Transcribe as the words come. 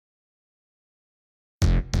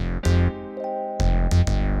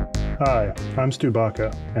Hi, I'm Stu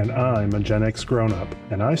Baca, and I'm a Gen X grown-up,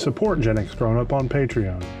 and I support Gen X Grown-up on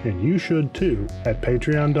Patreon, and you should too at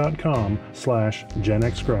patreon.com/Gen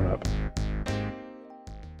X Grown-up.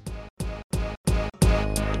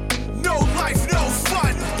 No life, no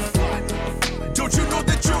fun. Don't you know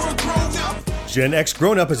that you're a grown-up? Gen X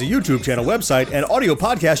Grown Up is a YouTube channel, website, and audio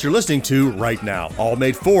podcast you're listening to right now. All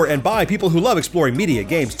made for and by people who love exploring media,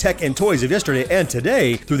 games, tech, and toys of yesterday and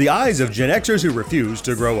today through the eyes of Gen Xers who refuse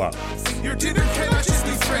to grow up. Your dinner cannot just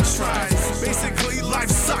be french fries. Basically, life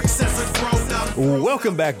sucks as a grown-up.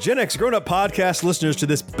 Welcome back, Gen X Grown Up podcast listeners, to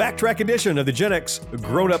this backtrack edition of the Gen X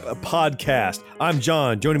Grown Up podcast. I'm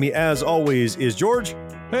John. Joining me, as always, is George.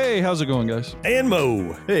 Hey, how's it going, guys? And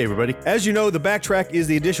Mo. Hey, everybody. As you know, the Backtrack is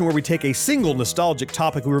the edition where we take a single nostalgic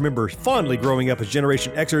topic we remember fondly growing up as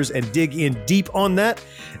Generation Xers and dig in deep on that.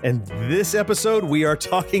 And this episode, we are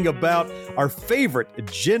talking about our favorite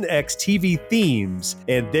Gen X TV themes.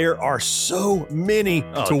 And there are so many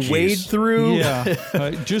to wade through.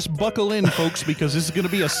 Yeah, just buckle in, folks, because this is going to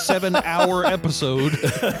be a 7-hour episode.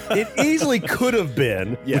 It easily could have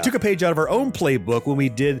been. Yeah. We took a page out of our own playbook when we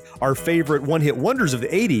did our favorite one-hit wonders of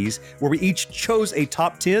the 80s, where we each chose a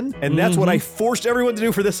top 10, and that's what I forced everyone to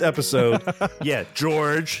do for this episode. Yeah,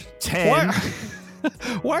 George, 10.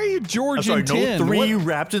 Why are you George I'm and sorry, 10? no 3 What?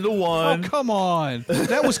 wrapped into Oh, one. come on.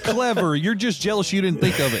 That was clever. You're just jealous you didn't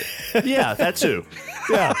think of it. Yeah, that too.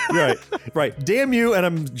 Yeah, right. Damn you, and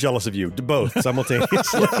I'm jealous of you, both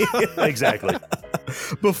simultaneously. Exactly.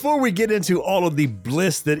 Before we get into all of the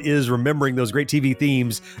bliss that is remembering those great TV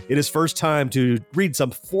themes, it is first time to read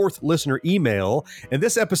some fourth listener email. And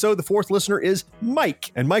this episode, the fourth listener is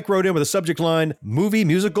Mike. And Mike wrote in with a subject line, movie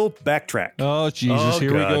musical backtrack. Oh, Jesus. Oh,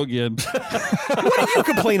 Here God. we go again. What are you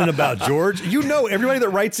complaining about, George? You know, everybody that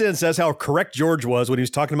writes in says how correct George was when he was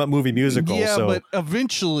talking about movie musicals. Yeah, so. but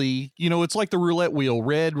eventually, it's like the roulette wheel.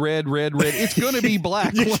 Red, red, red, red. It's going to be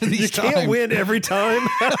black one of these You times. can't win every time.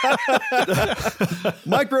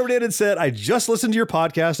 Mike wrote in and said, I just listened to your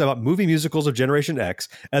podcast about movie musicals of Generation X.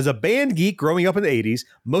 As a band geek growing up in the 80s,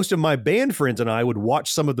 most of my band friends and I would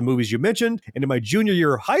watch some of the movies you mentioned. And in my junior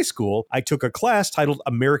year of high school, I took a class titled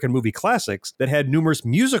American Movie Classics that had numerous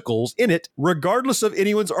musicals in it, regardless of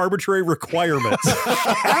anyone's arbitrary requirements.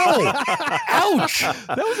 Ow! Ouch!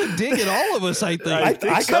 That was a dig at all of us, I think.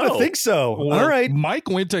 I kind of think so. Well, All right. Mike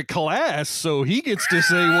went to class, so he gets to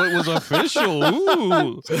say what was official.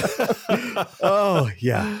 Ooh. Oh,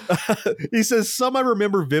 yeah. He says, some I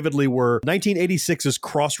remember vividly were 1986's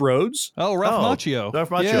Crossroads. Oh, Ralph Macchio. Ralph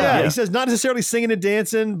Macchio. Yeah, Yeah. he says not necessarily singing and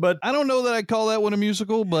dancing, but I don't know that I'd call that one a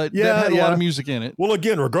musical, but Yeah, that had a lot yeah. of music in it. well,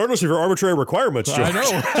 again, regardless of your arbitrary requirements, George. I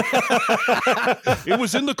know. It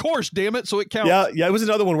was in the course, damn it, so it counts. Yeah, it was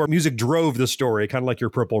another one where music drove the story, kind of like your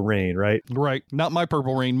Purple Rain, right? Right. Not my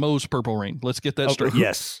Purple Rain, Moe's Purple Rain. Let's get that straight.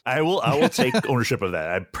 Yes, I will take ownership of that.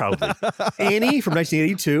 I proudly. Annie from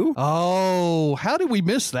 1982. Oh, how did we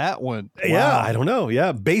miss that one? Yeah, I don't know.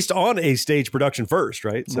 Yeah, based on a stage production first,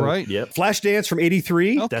 right? So, Right. Yep. Flashdance from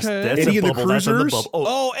 83. Okay. That's Eddie a and the bubble. That's in the Cruisers. bubble.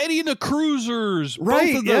 Oh, Oh, Eddie and the Cruisers.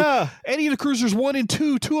 Right, Both of them. yeah. Eddie and the Cruisers 1 and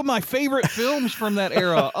 2, two of my favorite films from that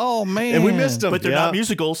era. Oh, man. And we missed them. but they're Yeah. not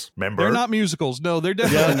musicals. Remember? They're not musicals. No, they're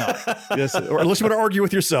definitely not. Yes, or unless you want to argue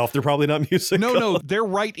with yourself, they're probably not musical. No, they're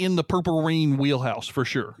right in the Purple Rain wheelhouse for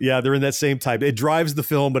sure. Yeah, they're in that same type. It drives the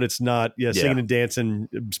film, but it's not singing Yeah. and dancing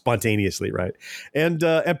spontaneously, right? And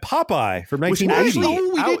Popeye from Which 1980. actually-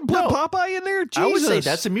 Oh, we didn't put no. Popeye in there? Jesus. I would say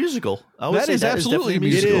that's a musical. I would That say is absolutely definitely a It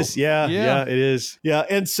musical. is, yeah, it is. Yeah,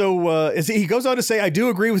 and so he goes on to say, I do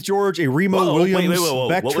agree with George, a Remo Whoa, Williams wait, whoa.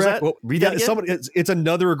 backtrack. What was that? Read that again? It's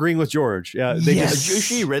another agreeing with George. Yeah, they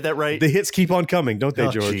Yes. You read that right? the hits keep on coming, don't they,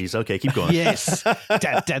 Oh, George? jeez. Okay, keep going. Yes.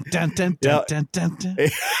 Dun, dun, dun, dun, Yeah. dun, dun, dun.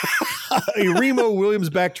 A Remo Williams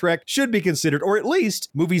backtrack should be considered, or at least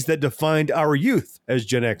movies that defined our youth as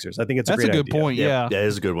Gen Xers. I think it's That's a a great good idea. point. Yeah. That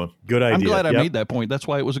is a good one. Good idea. I'm glad I Yep. made that point. That's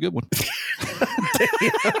why it was a good one.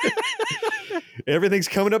 Everything's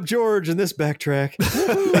coming up, George, in this backtrack.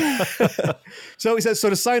 So he says, so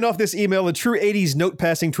to sign off this email in true 80s note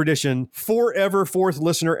passing tradition, forever fourth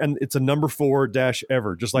listener, and it's a number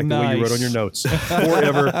 4-ever, just like the way you wrote on your notes.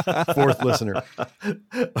 Forever fourth listener.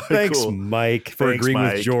 Thanks, Cool. Mike, for Thanks, agreeing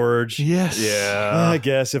Mike. with George. Yes. Yeah. I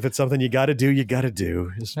guess if it's something you got to do, you got to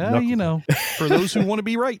do. Just knuckle- For those who want to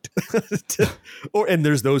be right. and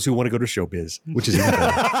there's those who want to go to showbiz, which is even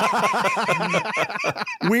better.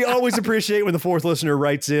 We always appreciate when the fourth listener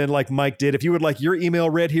writes in like Mike did. If you would like your email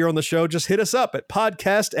read here on the show, just hit us up at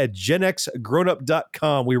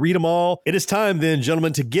podcast@genxgrownup.com. We read them all. It is time then,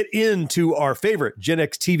 gentlemen, to get into our favorite Gen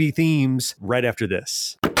X TV themes right after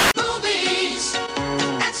this. Movies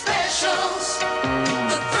and specials,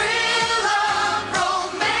 the thrill of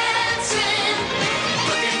romance.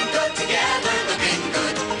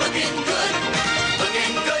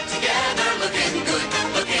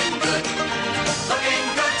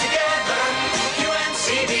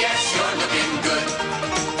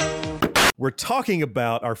 we're talking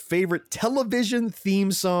about our favorite television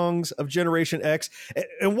theme songs of Generation X.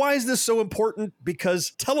 And why is this so important?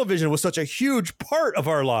 Because television was such a huge part of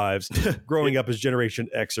our lives growing up as Generation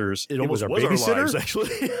Xers. It almost was our was babysitter. our lives, actually.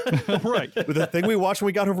 Right. The thing we watched when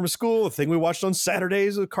we got home from school, the thing we watched on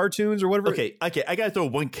Saturdays with cartoons or whatever. Okay. I got to throw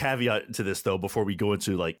one caveat to this, though, before we go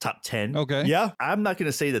into like top 10. Okay. Yeah. I'm not going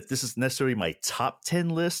to say that this is necessarily my top 10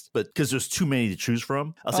 list, but because there's too many to choose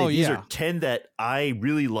from, I'll say these are 10 that I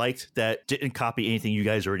really liked that didn't copy anything you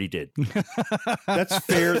guys already did. That's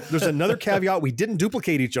fair. There's another caveat. We didn't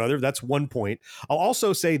duplicate each other. That's one point. I'll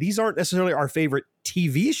also say these aren't necessarily our favorite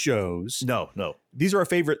TV shows. No. These are our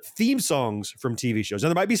favorite theme songs from TV shows. Now,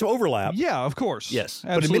 there might be some overlap. Yeah, of course. Yes.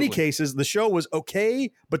 But in many cases, the show was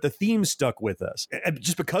okay, but the theme stuck with us. And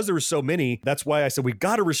just because there were so many, that's why I said we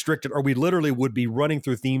got to restrict it, or we literally would be running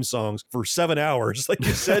through theme songs for 7 hours, like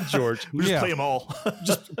you said, George. We just play them all.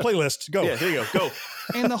 Just playlist, go. Yeah, there you go.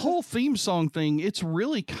 And the whole theme song thing, it's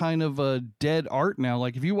really kind of a dead art now.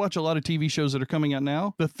 Like if you watch a lot of TV shows that are coming out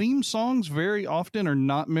now, the theme songs very often are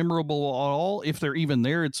not memorable at all. If they're even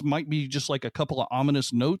there, it might be just like a couple of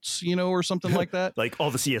ominous notes, or something like that. Like all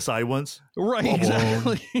the CSI ones. Right,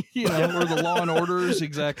 exactly. Or the Law and Orders,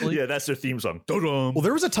 exactly. Yeah, that's their theme song. Dum-dum. Well,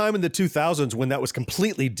 there was a time in the 2000s when that was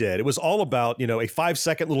completely dead. It was all about, a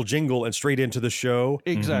 5-second little jingle and straight into the show.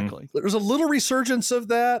 Exactly. There was a little resurgence of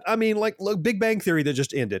that. I mean, like Big Bang Theory that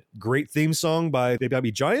just ended. Great theme song by the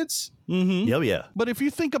Baby Giants. Mm-hmm. Yeah. But if you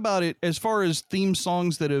think about it, as far as theme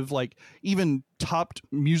songs that have like even topped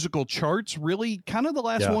musical charts, really kind of the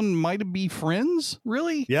last one might be Friends,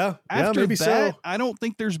 really. Yeah. After maybe that, so. I don't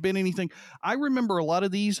think there's been anything. I remember a lot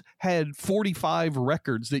of these had 45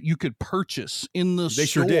 records that you could purchase in the They store.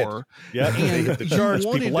 sure did. Yeah. They And hit the you charts.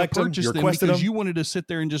 wanted People to liked them. purchase You them requested because them. you wanted to sit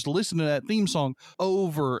there and just listen to that theme song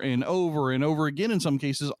over and over and over again in some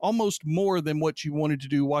cases, almost more than what you wanted to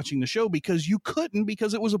do watching the show, because you couldn't,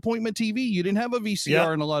 because it was appointment TV. You didn't have a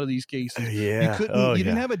VCR in a lot of these cases. Yeah. You couldn't. You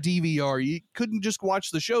didn't have a DVR. You couldn't just watch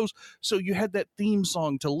the shows. So you had that theme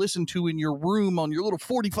song to listen to in your room on your little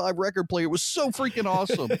 45 record player. It was so freaking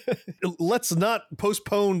awesome. Let's not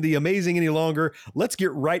postpone the amazing any longer. Let's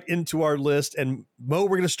get right into our list. And Mo, we're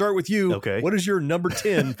going to start with you. Okay. What is your number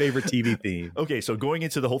 10 favorite TV theme? Okay, so going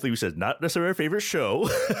into the whole thing, we said not necessarily our favorite show,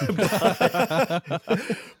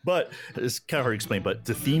 but it's kind of hard to explain, but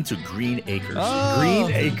the theme to Green Acres.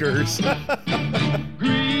 Green Acres.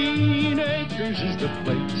 Green Acres is the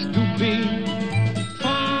place to be.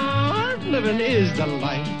 Farm living is the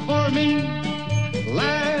life for me.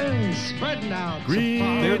 Land spreading out.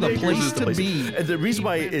 Green They're the Acres place is to be. And the reason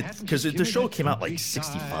why because the show came out like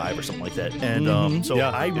 65 or something like that. And so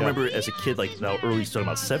I remember as a kid, like now early starting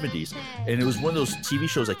about 70s, and it was one of those TV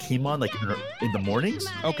shows that came on like in the mornings.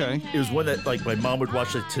 Okay. It was one that like my mom would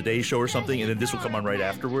watch the Today Show or something, and then this would come on right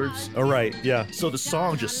afterwards. All right. Yeah. So the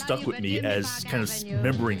song just stuck with me as kind of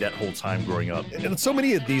remembering that whole time growing up. And so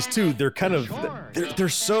many of these too, they're kind of they're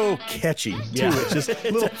so catchy too. Yeah. It's just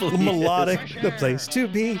It little definitely melodic. is. The place to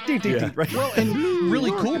be. Ding, ding, ding, right? Well, and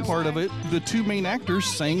really cool part of it, the two main actors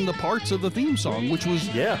sang the parts of the theme song, which was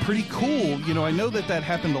pretty cool. I know that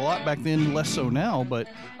happened a lot back then, less so now, but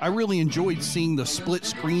I really enjoyed seeing the split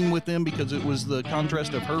screen with them because it was the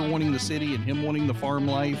contrast of her wanting the city and him wanting the farm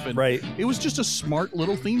life. And it was just a smart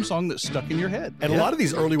little theme song that stuck in your head. And a lot of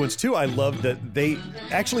these early ones too, I loved that they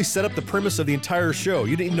actually set up the premise of the entire show.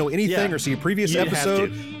 You didn't even know anything or see a previous You didn't have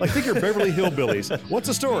episode. to. Like think your Beverly Hillbillies. What's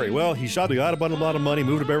the story? Well, he shot the guy, got a lot of money,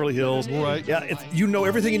 moved to Beverly Hills. Right. Yeah, you know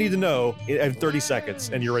everything you need to know in 30 seconds,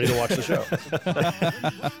 and you're ready to watch the show.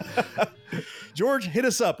 George, hit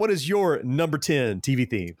us up. What is your number 10 TV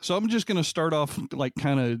theme? So I'm just going to start off like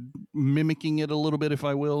kind of mimicking it a little bit, if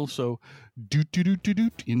I will. So, doot, doot, doot, doot,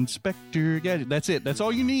 doot, Inspector Gadget. That's it. That's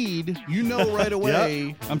all you need. You know right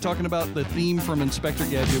away. I'm talking about the theme from Inspector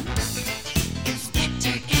Gadget.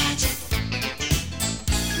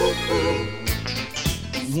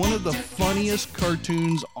 One of the funniest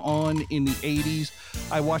cartoons on in the 80s.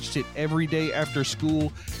 I watched it every day after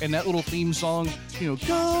school, and that little theme song,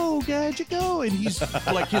 go Gadget, go, and he's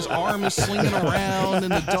like his arm is slinging around,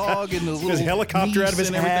 and the dog and the little His helicopter out of his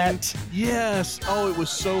geese and everything. hat. Yes. Oh, it was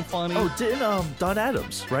so funny. Oh, didn't Don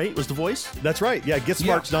Adams, right? Was the voice? That's right. Yeah, Get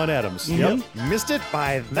Smart's Don Adams. Yep. Missed it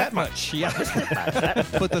by that much. Yeah.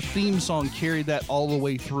 But the theme song carried that all the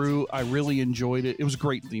way through. I really enjoyed it. It was a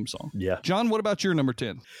great theme song. Yeah. John, what about your number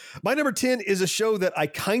 10? My number 10 is a show that I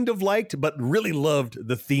kind of liked, but really loved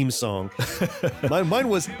the theme song. Mine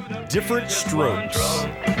was Different Strokes.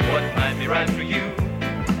 What might be right for you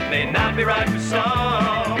may not be right for some.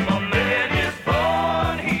 A man is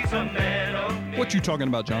born, he's a man of What you talking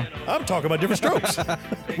about, John? I'm talking about Different Strokes. You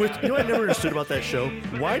know what I never understood about that show?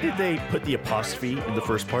 Why did they put the apostrophe in the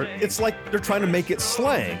first part? It's like they're trying to make it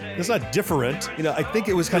slang. It's not different. I think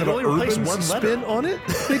it was kind of an urban spin on it.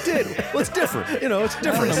 They did. Well, it's different. It's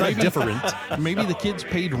different. It's not different. Maybe the kids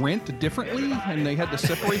paid rent differently and they had to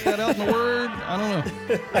separate that out in the word. I don't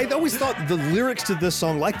know. I always thought the lyrics to this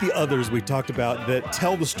song, like the others we talked about that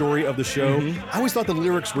tell the story of the show, I always thought the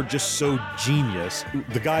lyrics were just so genius.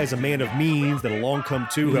 The guy is a man of means, then along come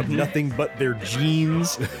two who have nothing but their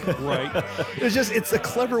genes. Right. It's a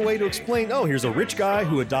clever way to explain, here's a rich guy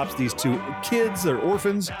who adopts these two kids, they're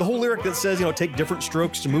orphans. The whole lyric that says, take different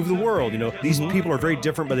strokes to move the world. These people are very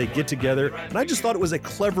different, but they get together. And I just thought it was a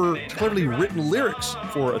cleverly written lyrics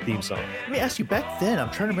for a theme song. Let me ask you, back then, I'm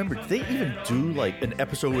trying to remember, did they even do like an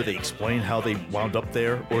episode where they explain how they wound up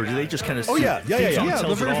there? Or do they just kind of Yeah,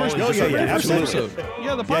 the very first episode.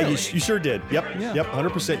 Yeah, the pilot. Yeah, you sure did. Yep,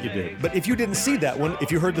 100% you did. But if you didn't see that one,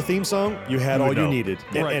 if you heard the theme song, you had all you needed.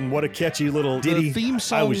 Right. And what a catchy little ditty. The theme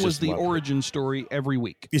song was the origin story every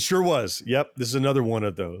week. It sure was. Yep, this is another one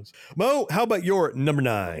of those. Mo, how about your number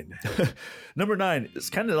 9? Number 9 is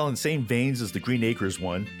kind of on the same veins as the Green Acres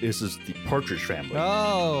one. This is the Partridge Family.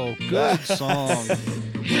 Oh, good song.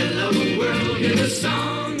 Hello world, here's a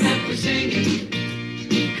song that we're singing.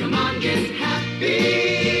 Come on, get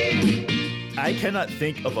happy. I cannot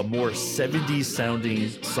think of a more 70s sounding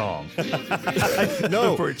song.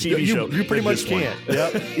 No, for a TV show. You pretty much can't.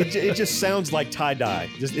 Yep. It just sounds like tie-dye.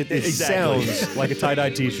 It sounds like a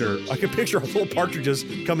tie-dye t-shirt. I can picture little partridges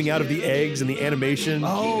coming out of the eggs and the animation.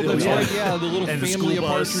 Oh, that's right. Yeah, the little family of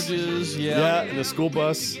partridges. Yeah, and the school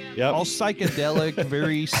bus. Yep. All psychedelic,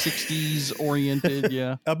 very 60s oriented.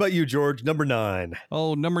 Yeah. How about you, George? Number 9.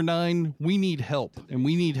 Oh, number 9, we need help. And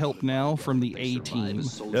we need help now from the A-Team.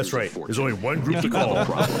 That's right. There's only one group to call. No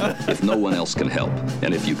problem. If no one else can help,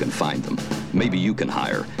 and if you can find them, maybe you can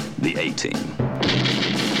hire the A-Team.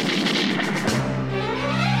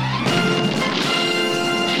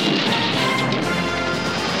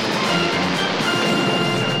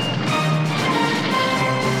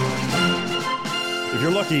 If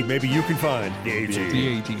you're lucky, maybe you can find the A-Team.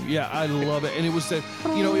 The A-Team. Yeah, I love it. And it was that,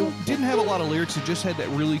 it didn't have a lot of lyrics. It just had that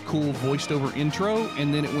really cool voiced over intro,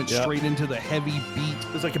 and then it went straight into the heavy beat.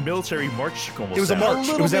 It was like a military march almost. It was a march.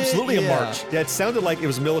 It was absolutely a march. Yeah, it sounded like it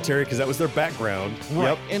was military because that was their background.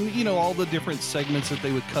 Right. Yep. And, all the different segments that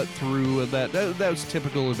they would cut through, that was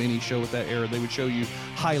typical of any show at that era. They would show you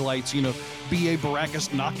highlights, B.A.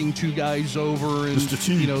 Baracus knocking 2 guys over, and,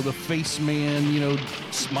 the face man,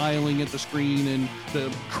 smiling at the screen, and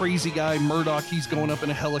the crazy guy, Murdoch, he's going up in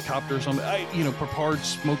a helicopter or something. Papard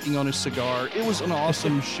smoking on his cigar. It was an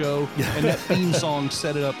awesome show, and that theme song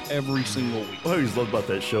set it up every single week. What I always loved about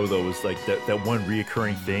that show, though, was like that one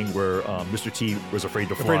reoccurring thing where Mr. T was afraid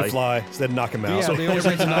to fly. So they'd knock him out. Yeah, so they always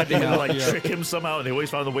had to knock him out. Trick him somehow, and they always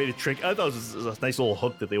found a way to trick. I thought it was a nice little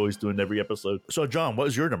hook that they always do in every episode. So, John, what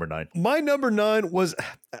was your number 9? My number 9 was,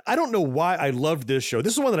 I don't know why I loved this show.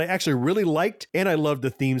 This is one that I actually really liked, and I loved the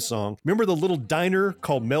theme song. Remember the little diner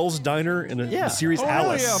called Mel's Diner in the series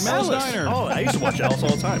Alice? Oh, yeah, Mel's Diner. Oh, I used to watch Alice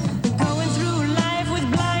all the time. Going through life with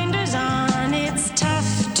blinders on, it's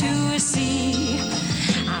tough to see.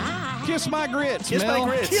 Kiss my grits, Kiss Mel.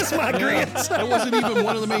 my grits. Kiss my grits. That wasn't even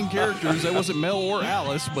one of the main characters. That wasn't Mel or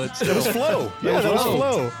Alice, but still. That was Flo. Yeah, that was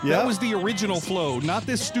Flo. Yeah. That was the original Flo, not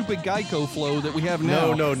this stupid Geico Flo that we have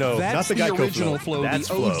now. No. That's not the Geico original Flo. That's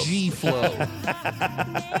the OG Flo.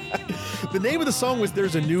 The name of the song was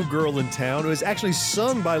There's a New Girl in Town. It was actually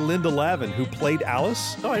sung by Linda Lavin, who played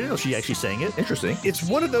Alice. Oh, I didn't know she actually sang it. Interesting. It's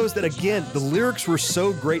one of those that, again, the lyrics were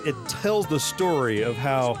so great. It tells the story of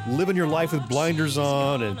how living your life with blinders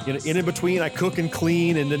on, and in between I cook and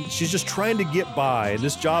clean, and then she's just trying to get by, and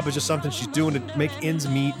this job is just something she's doing to make ends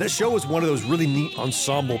meet. That show was one of those really neat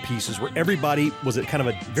ensemble pieces where everybody was a kind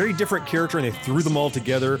of a very different character, and they threw them all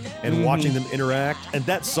together, and watching them interact. And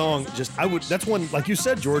that song, that's one, like you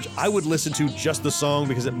said, George, I would listen to just the song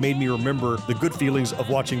because it made me remember the good feelings of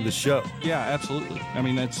watching the show. Yeah, absolutely. I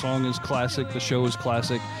mean, that song is classic. The show is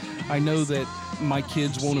classic. I know that my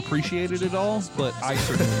kids won't appreciate it at all, but I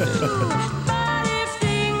certainly did. But if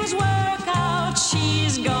things work out,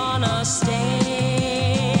 she's gonna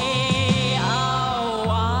stay a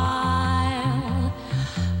while.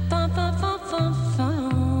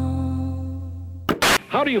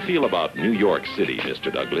 How do you feel about New York City,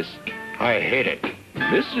 Mr. Douglas? I hate it.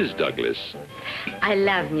 Mrs. Douglas? I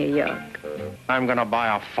love New York. I'm gonna buy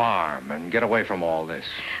a farm and get away from all this.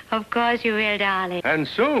 Of course you will, darling. And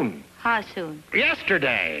soon. How soon?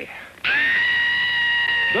 Yesterday.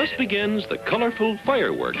 Thus begins the colorful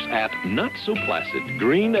fireworks at Not So Placid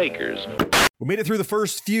Green Acres. We made it through the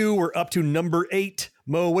first few. We're up to number 8.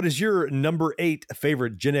 Mo, what is your number 8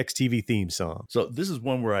 favorite Gen X TV theme song? So this is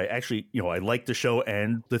one where I actually, I like the show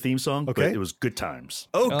and the theme song, but it was Good Times.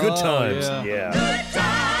 Oh, Good Times. Yeah. Good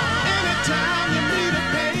times. Anytime you need a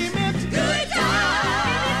payment. Good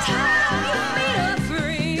times. Anytime you meet a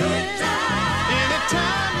friend. Good times.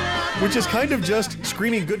 Anytime. Which is kind of just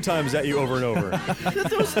screaming good times at you over and over.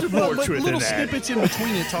 There's more but to it little than that. snippets in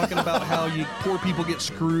between it talking about how poor people get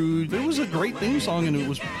screwed. It was a great theme song, and it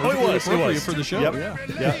was perfectly appropriate for the show. Yep.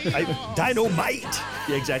 Yeah. Dynamite.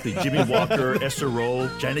 Yeah, exactly. Jimmy Walker, Esther Roll,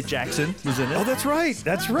 Janet Jackson was in it. Oh, that's right.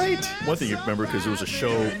 That's right. One thing you remember, because it was a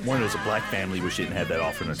show, one, it was a black family, which didn't have that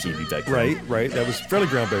often on TV back then. Right. That was fairly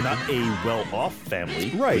groundbreaking. Not a well-off family.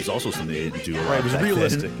 Right. It was also something they didn't do a lot. Right, it was back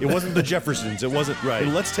realistic. then. It wasn't the Jeffersons. It wasn't, Right.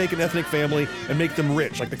 Let's take an ethnic family and make them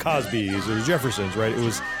rich, like the Cosbys or the Jeffersons, right? It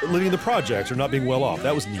was living in the projects or not being well off.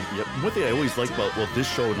 That was neat. Yep. One thing I always liked about this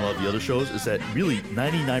show and a lot of the other shows is that really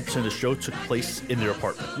 99% of the show took place in their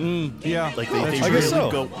apartment. Yeah. Like they I really guess so.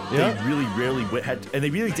 they really rarely had, and they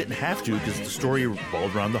really didn't have to because the story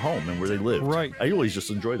revolved around the home and where they lived. Right. I always just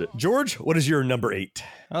enjoyed it. George, what is your number 8?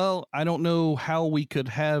 Well, I don't know how we could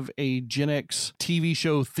have a Gen X TV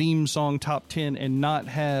show theme song top 10 and not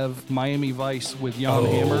have Miami Vice with Jan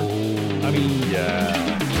Hammer. I mean,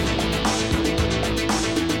 yeah.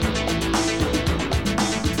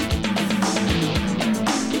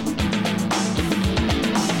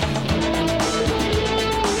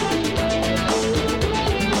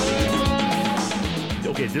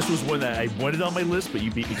 Okay, this was one that I wanted on my list, but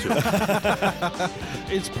you beat me to it.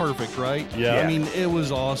 it's perfect, right? Yeah. I mean, it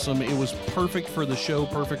was awesome. It was perfect for the show,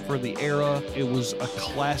 perfect for the era. It was a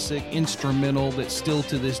classic instrumental that still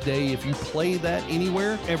to this day, if you play that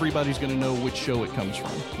anywhere, everybody's going to know which show it comes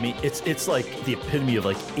from. I mean, it's like the epitome of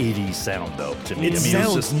like 80s sound, though. To me, It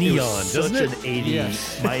sounds neon, doesn't it? Such an 80s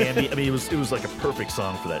Yes. Miami. I mean, it was like a perfect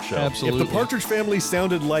song for that show. Absolutely. If the Partridge Family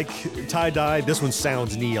sounded like tie-dye, this one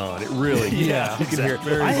sounds neon. It really, Yeah, you can hear it.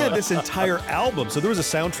 very I had much. this entire album. So there was a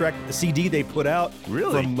soundtrack, a CD they put out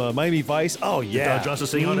Really? from Miami Vice. Oh, yeah. Did Don Johnson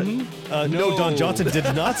sing on it? No, No. Don Johnson did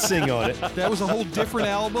not sing on it. That was a whole different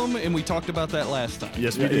album, and we talked about that last time.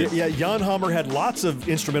 Yes, we did. Yeah, Jan Hammer had lots of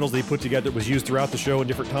instrumentals they put together that was used throughout the show in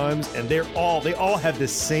different times, and they all have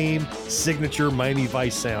this same signature Miami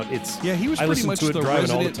Vice sound. Yeah, he was I pretty listen much to it the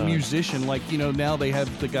driving all the resident time. musician. Like, now they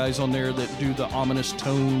have the guys on there that do the ominous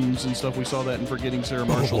tones and stuff. We saw that in Forgetting Sarah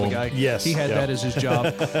Marshall, the guy. Yes, He had yeah. that as his job.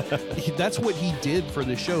 That's what he did for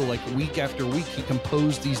the show. Like, week after week, he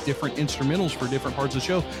composed these different instrumentals for different parts of the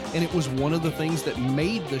show. And it was one of the things that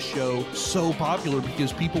made the show so popular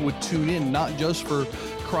because people would tune in, not just for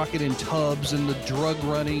Crockett and Tubbs and the drug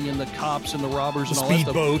running and the cops and the robbers and all that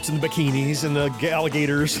stuff. Speedboats and the bikinis and the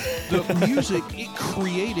alligators. The music, it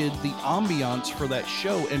created the ambiance for that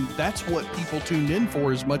show, and that's what people tuned in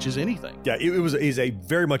for as much as anything. Yeah, is a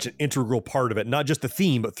very much an integral part of it, not just the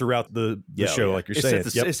theme, but throughout the show, like you're saying.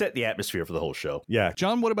 It set the atmosphere for the whole show. Yeah.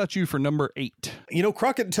 John, what about you for number 8?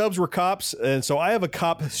 Crockett and Tubbs were cops, and so I have a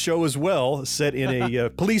cop show as well, set in a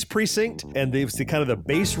police precinct, and it's the kind of the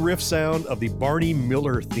bass riff sound of the Barney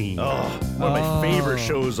Miller theme. Oh, one of my favorite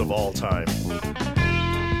shows of all time.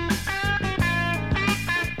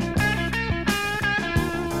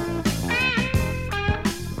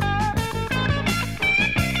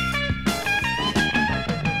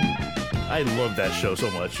 I love that show so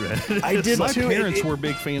much, man. I did My too. parents were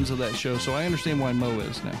big fans of that show, so I understand why Mo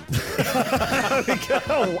is now.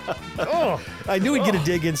 I knew he'd get a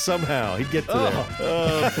dig in somehow. He'd get to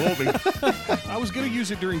I was going to use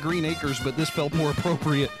it during Green Acres, but this felt more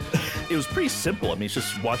appropriate. It was pretty simple. I mean, it's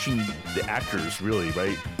just watching the actors, really,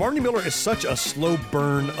 right? Barney Miller is such a slow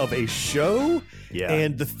burn of a show. Yeah.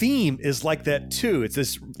 And the theme is like that too.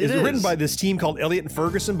 It's written by this team called Elliott and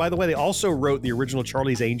Ferguson. By the way, they also wrote the original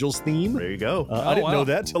Charlie's Angels theme. There you go. I didn't know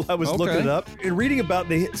that till I was looking it up. And reading about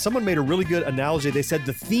someone made a really good analogy. They said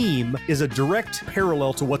the theme is a direct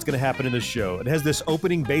parallel to what's going to happen in the show. It has this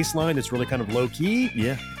opening bass line that's really kind of low key.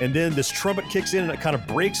 Yeah. And then this trumpet kicks in and it kind of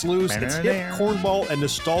breaks loose. It's hip, cornball, and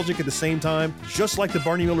nostalgic at the same time, just like the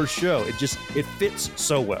Barney Miller show. It fits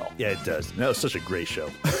so well. Yeah, it does. That was such a great show.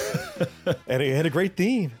 And it had a great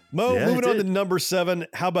theme. Mo, Yeah, moving it on to did. number 7.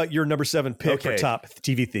 How about your number 7 pick for Okay. top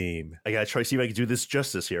TV theme? I gotta try to see if I can do this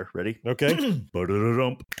justice here. Ready? Okay.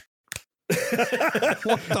 Ba-da-da-dump.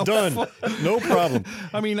 Done. No problem.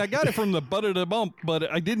 I mean, I got it from the butt-a-da-bump,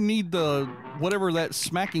 but I didn't need the whatever that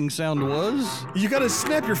smacking sound was. You got to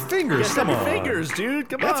snap your fingers. Yeah, Come snap on. your fingers, dude.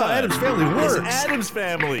 Come That's on. how Addams Family works. It's Addams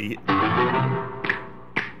Family.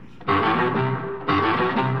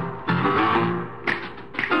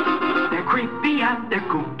 They're creepy and they're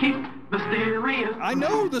kooky. mysterious. I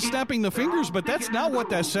know the snapping the fingers, but that's not what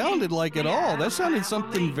that sounded like at all. That sounded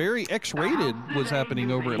something very X-rated was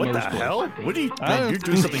happening over at What the Moe's Place. hell? What are you? Man, you're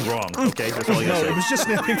doing something wrong. Okay, that's all you gotta say. It was just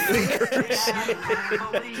snapping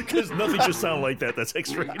fingers. Because nothing should sound like that. That's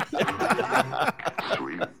X-rated.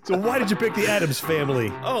 So why did you pick the Addams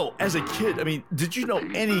Family? Oh, as a kid, I mean, did you know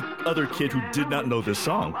any other kid who did not know this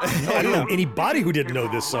song? No, I don't know anybody who didn't know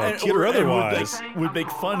this song, kid or otherwise. Would make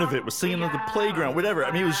fun of it, was singing on the playground, whatever.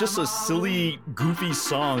 I mean, it was just a silly, goofy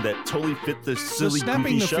song that totally fit the The silly, snapping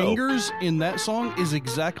goofy the show. fingers in that song is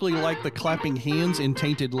exactly like the clapping hands in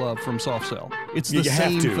Tainted Love from Soft Cell. It's the You have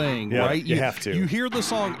same to. thing, Yeah, right? you have to. You hear the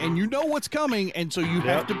song and you know what's coming, and so you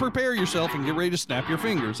have to prepare yourself and get ready to snap your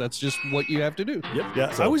fingers. That's just what you have to do. Yep.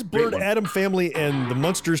 Yeah, So, I always great blurred one. Addams Family and the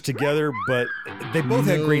Munsters together, but they both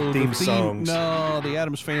had great No, theme the songs. No, the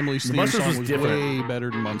Addams Family's theme Munsters song was was different. way better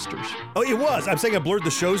than Munsters. Oh, it was. I'm saying I blurred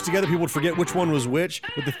the shows together. People would forget which one was which,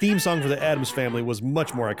 but the theme song for the Addams Family was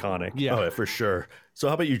much more iconic. Yeah. Oh, yeah, for sure. So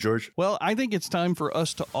how about you, George? Well, I think it's time for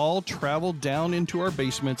us to all travel down into our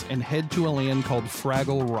basements and head to a land called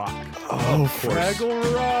Fraggle Rock. Oh, Fraggle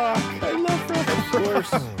Rock. I love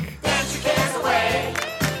Fraggle Rock. Dance your cares away.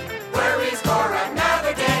 Worries for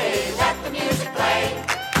another day. Let the music play.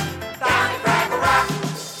 Down at Fraggle Rock.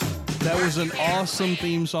 That was an awesome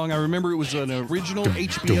theme song. I remember it was an original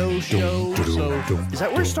HBO show. So Is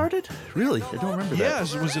that where it started? Really? I don't remember that.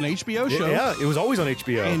 yes, it was an HBO show. Yeah, it was always on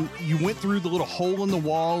HBO. And you went through the little hole in the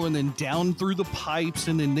wall and then down through the pipes,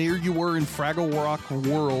 and then there you were in Fraggle Rock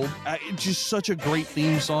World. It's just such a great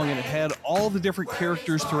theme song, and it had all the different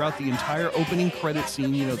characters throughout the entire opening credit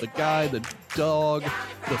scene. You know, the guy, the dog,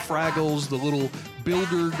 the Fraggles, the little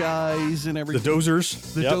builder guys, and the everything.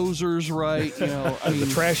 Dozers. The Yep. Dozers, right? You know, I mean, The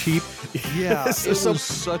trash heap. yeah, Yes, it was some-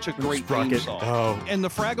 such a great theme Sprocket. song. Oh. And the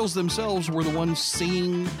Fraggles themselves were the ones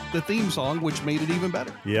singing the theme song, which made it even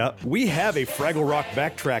better. Yeah. We have a Fraggle Rock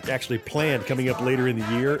backtrack actually planned coming up later in the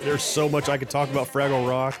year. There's so much I could talk about Fraggle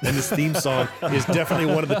Rock, and this theme song is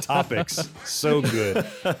definitely one of the topics. So good.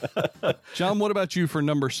 John, what about you for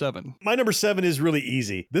number 7? My number 7 is really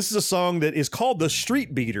easy. This is a song that is called The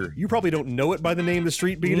Street Beater. You probably don't know it by the name The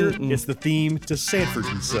Street Beater. It's the theme to Sanford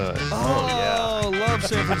and Son. Oh, love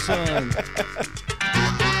Sanford Son.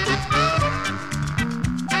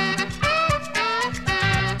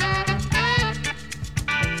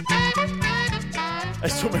 I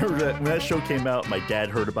still remember that when that show came out, my dad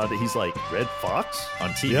heard about it. He's like, Red Fox on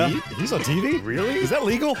TV? Yeah, he's on TV? Really? Is that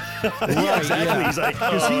legal? Yeah, exactly. He's like,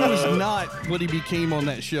 Because he was not what he became on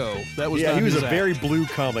that show. That was Yeah, not he was his a act. very blue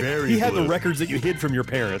comic. Very he had the blue. records that you hid from your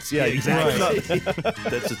parents. Yeah, exactly.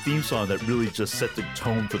 That's a theme song that really just set the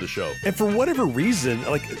tone for the show. And for whatever reason,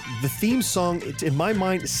 like the theme song, in my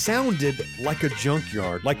mind, sounded like a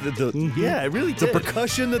junkyard. Like the Yeah, it really the did.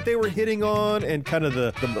 percussion that they were hitting on, and kind of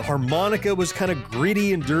the harmonica was kind of gritty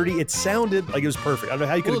and dirty. It sounded like it was perfect. I don't know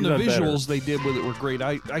how you could Well, have and the done better. visuals they did with it were great.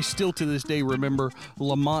 I still to this day remember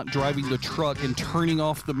Lamont driving the truck and turning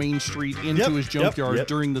off the main street into Yep, his yep, junkyard Yep.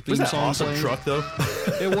 during the theme Was that song awesome playing. truck, though?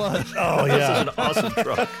 It was. Oh That's yeah. an awesome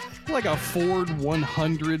truck. Like a Ford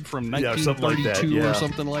 100 from Yeah, something like 1932 that, or yeah.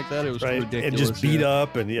 something like that. It was Right, ridiculous. and just beat yeah.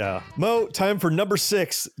 up, and yeah. Mo, time for number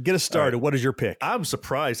 6. Get us started. What is your pick? I'm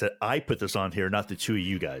surprised that I put this on here, not the two of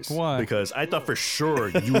you guys. Why? Because I thought for sure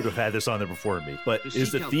you would have had this on there before me. But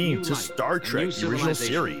it's the theme to Star Trek, the original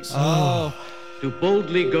series. Oh, To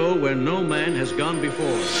boldly go where no man has gone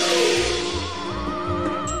before.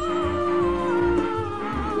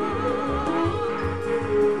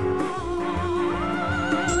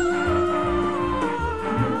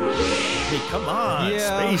 Hey, come on.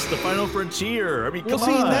 Yeah. Space, the final frontier. I mean, well, come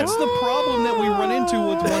see, on. that's the problem that we run into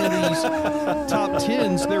with one of these top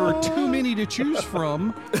 10s. There are too many to choose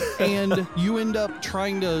from, and you end up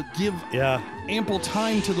trying to give ample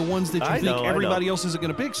time to the ones that you I think know. everybody else isn't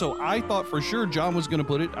going to pick. So I thought for sure John was going to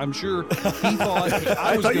put it. I'm sure he thought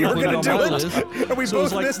I was thought going you to were put it on gonna my do it. list. And we So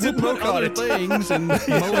it's both like, missed it. we'll Mo put caught other it. things, and Mo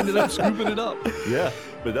ended up scooping it up. Yeah,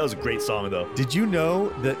 but that was a great song, though. Did you know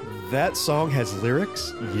that that song has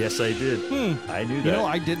lyrics? Yes, I did. I knew that. You know,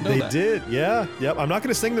 I didn't know They that. did, yeah. Yep. I'm not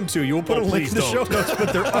going to sing them to you. We'll put Oh, a link in please the show don't. notes,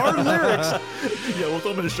 but there are lyrics. Yeah, we'll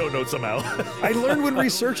throw them in the show notes somehow. I learned when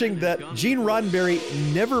researching that Gene Roddenberry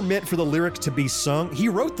never meant for the lyrics to be sung. He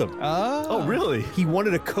wrote them. Oh, really? He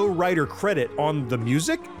wanted a co-writer credit on the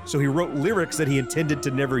music, so he wrote lyrics that he intended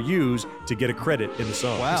to never use to get a credit in the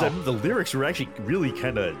song. Wow. The lyrics were actually really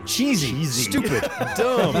kind of Cheesy, stupid, dumb.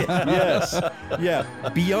 Come. Yes. Yeah.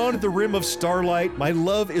 Beyond the rim of starlight, my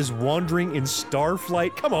love is wandering in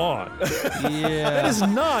starflight. Come on. Yeah. That is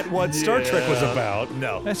not what Star Trek was about.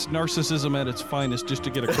 No. That's narcissism at its finest, just to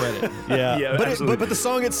get a credit. Yeah. But the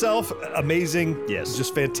song itself, amazing. Yes.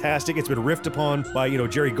 Just fantastic. It's been riffed upon by,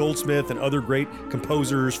 Jerry Goldsmith and other great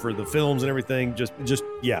composers for the films and everything. Just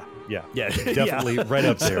yeah. Definitely right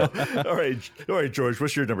up there. All right, George,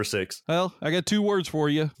 what's your number 6? Well, I got 2 words for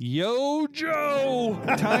you. Yo, Joe!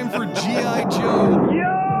 Time for G.I. Joe.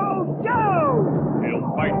 Yo, Joe!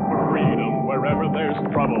 He'll fight for freedom wherever there's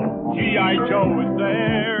trouble. G.I. Joe is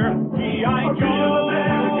there. G.I. Joe,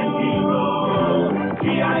 American hero.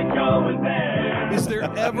 G.I. Joe is there. Is there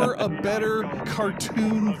ever a better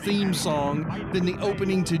cartoon theme song than the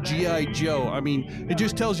opening to G.I. Joe? I mean, it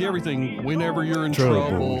just tells you everything. Whenever you're in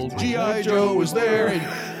trouble, G.I. Joe is there.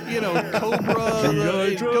 And, Cobra,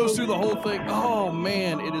 it goes through the whole thing. Oh,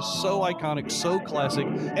 man, it is so iconic, so classic.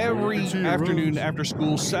 Every afternoon after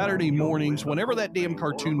school, Saturday mornings, whenever that damn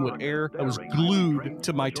cartoon would air, I was glued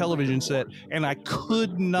to my television set, and I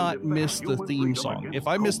could not miss the theme song. If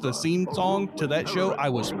I missed the theme song to that show, I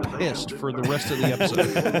was pissed for the rest of the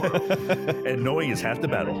episode. And knowing is half the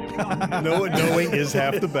battle. Knowing is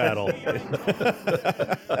half the battle.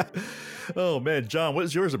 Oh, man. John, what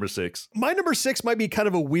is yours, number 6? My number 6 might be kind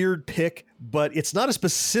of a weird pick, but it's not a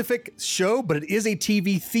specific show, but it is a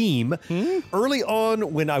TV theme. Early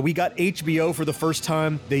on, when we got HBO for the first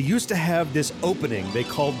time, they used to have this opening they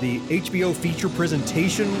called the HBO feature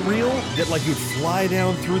presentation reel that you'd fly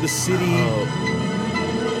down through the city.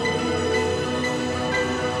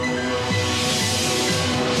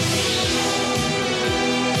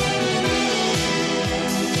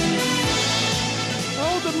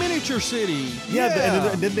 City. Yeah.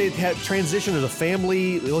 And then they had transition as a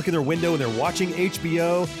family. They look in their window and they're watching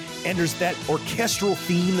HBO, and there's that orchestral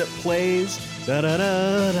theme that plays. Well,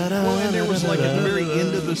 and there was at the very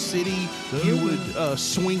end of the city, you would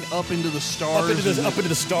swing up into the stars. Up into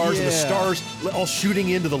the stars, and the stars all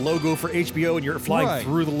shooting into the logo for HBO, and you're flying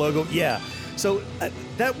through the logo. Yeah. So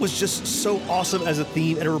that was just so awesome as a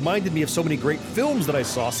theme, and it reminded me of so many great films that I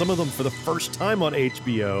saw, some of them for the first time on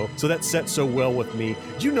HBO, so that set so well with me.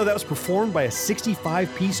 Did you know that was performed by a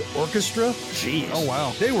 65-piece orchestra? Jeez. Oh,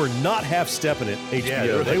 wow. They were not half-stepping it, HBO.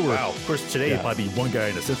 Yeah, they were. Wow. Of course, today it might be one guy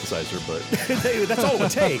in a synthesizer, but... That's all it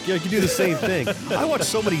would take. You can do the same thing. I watched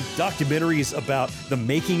so many documentaries about the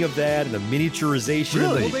making of that and the miniaturization.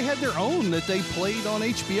 Really? Well, they had their own that they played on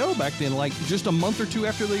HBO back then, just a month or two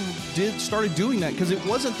after they started doing that, because it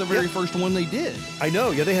wasn't the very first one they did. I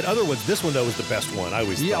know. Yeah, they had other ones. This one, though, was the best one. I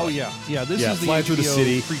always thought. Oh, yeah. Yeah, this is the Flying HBO through the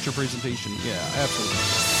city. feature presentation. Yeah, absolutely.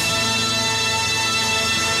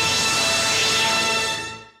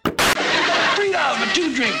 $3 for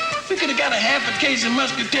 2 drinks. We could have got a half a case of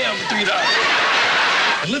Muscatel for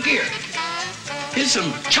 $3. Look here. Here's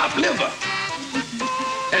some chopped liver.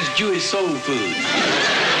 That's Jewish soul food.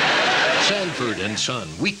 Sanford and Son,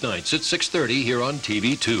 weeknights at 6:30 here on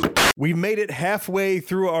TV2. We made it halfway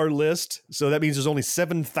through our list, so that means there's only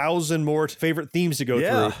 7,000 more favorite themes to go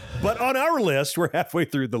through. But on our list, we're halfway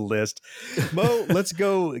through the list. Mo, let's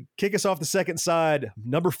go. Kick us off the second side.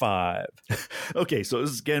 Number 5. Okay, so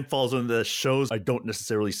this again falls on the shows. I don't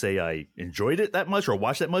necessarily say I enjoyed it that much or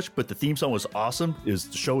watched that much, but the theme song was awesome. The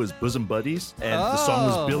show is Bosom Buddies, and the song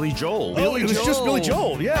was Billy Joel. It was just Billy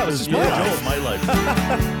Joel. Yeah, it was just Billy Joel in my life.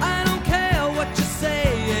 I don't care what you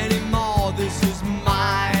say anymore. This is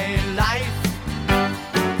my life.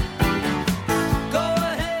 Go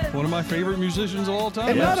ahead. One of my favorite musicians of all time.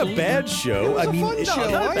 And not a bad show. It was a fun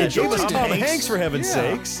show. It was Tom Hanks, for heaven's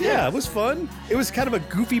sakes. Yeah, it was fun. It was kind of a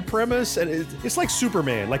goofy premise, and it's like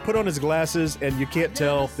Superman. Put on his glasses, and you can't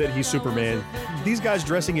tell that he's Superman. These guys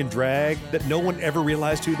dressing in drag that no one ever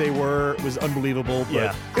realized who they were was unbelievable.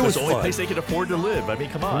 But it was the only fun. place they could afford to live. I mean,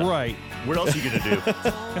 come on. Right. What else are you going to do?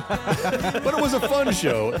 But it was a fun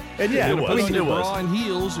show. And yeah, you're going to put on your bra and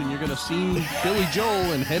heels, and you're going to sing Billy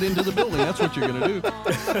Joel and head into the building. That's what you're going to do.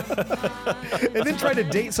 And then try to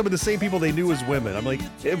date some of the same people they knew as women. I'm like,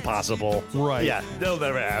 impossible. Right. Yeah, that'll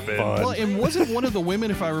never happen. Fun. Well, and wasn't one of the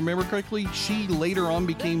women, if I remember correctly, she later on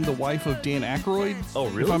became the wife of Dan Aykroyd? Oh,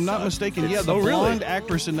 really? If I'm not mistaken. Yeah, the blonde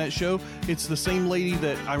actress in that show, it's the same lady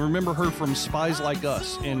that I remember her from Spies Like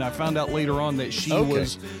Us. And I found out later on that she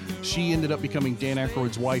ended up becoming Dan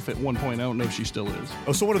Aykroyd's wife at one point. I don't know if she still is.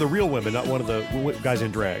 Oh, so one of the real women, not one of the guys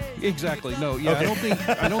in drag. Exactly. No, yeah, I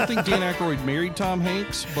don't think Dan Aykroyd married Tom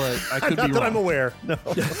Hanks, but I could be wrong. Not that I'm aware. No.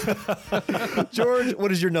 George,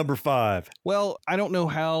 what is your number 5? Well, I don't know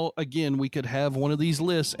how, again, we could have one of these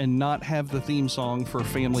lists and not have the theme song for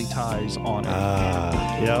Family Ties on it.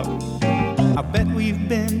 Yeah. I bet we've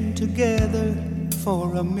been together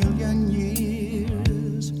for a million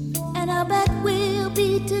years. And I bet we'll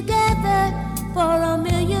be together for a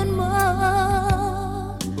million more.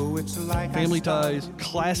 Oh, it's like Family Ties,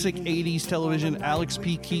 classic 80s television, Alex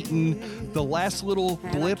P. Keaton, the last little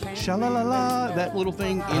blip, sha-la-la-la, that little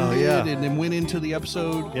thing ended and then went into the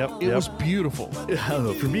episode. It was beautiful. I don't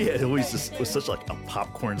know. For me, it always just was such like a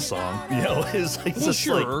popcorn song. You know, it's like Well, just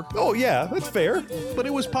sure. like, Oh, yeah, that's fair. But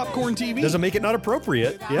it was popcorn TV. Doesn't make it not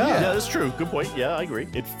appropriate. yeah, that's true. Good point. Yeah, I agree.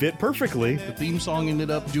 It fit perfectly. The theme song ended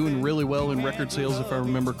up doing really well in record sales, if I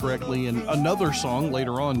remember correctly, and another song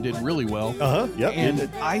later on did really well. Yep. And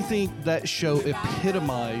I think that show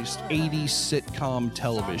epitomized 80s sitcom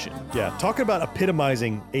television. Yeah, talking about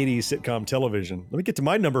epitomizing 80s sitcom television. Let me get to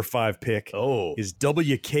my number 5 pick. Oh. Is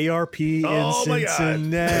WKRP Oh, my in God.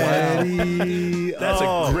 Cincinnati. That's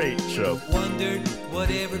a great show. Wondered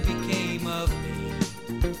whatever became of me.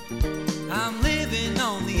 I'm living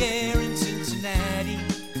on the air in Cincinnati.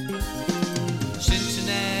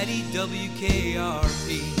 Cincinnati,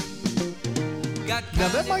 WKRP. Now,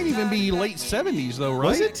 that might even be late 70s, though, right?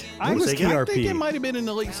 Was it? I When was think KRP? it might have been in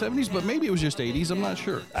the late 70s, but maybe it was just 80s. I'm not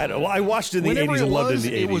sure. I don't know. Well, I watched it in the Whenever 80s it and loved it in was,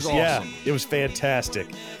 the 80s. it was Yeah, awesome. it was fantastic.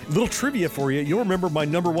 Little trivia for you. You'll remember my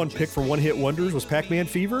number 1 pick for one-hit wonders was Pac-Man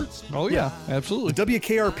Fever? Oh, yeah, absolutely. The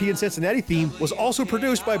WKRP in Cincinnati theme was also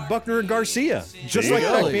produced by Buckner and Garcia, just There like you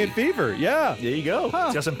go. Pac-Man Fever. Yeah. There you go.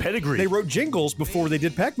 Huh. Got some pedigree. They wrote jingles before they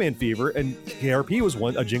did Pac-Man Fever, and KRP was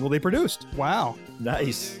a jingle they produced. Wow.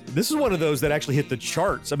 Nice. This is one of those that actually hit the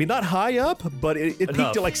charts. I mean, not high up, but it peaked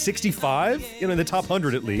Enough. at like 65, in the top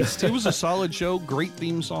 100 at least. It was a solid show, great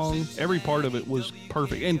theme song. Every part of it was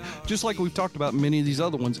perfect. And just like we've talked about many of these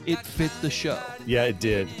other ones, it fit the show. Yeah, it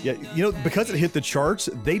did. Yeah, because it hit the charts,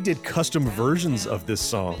 they did custom versions of this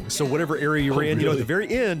song. So whatever area you were in, at really? the very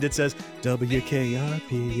end, it says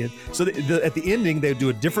WKRP. And so at the ending, they would do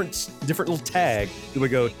a different little tag. It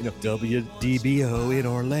would go, WDBO in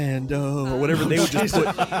Orlando, or whatever they would just put.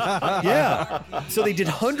 Yeah. So they did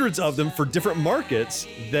hundreds of them for different markets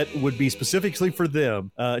that would be specifically for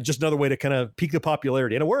them. Just another way to kind of peak the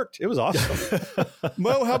popularity. And it worked. It was awesome.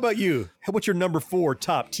 Mo, how about you? What's your number 4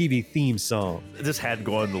 top TV theme song? This had to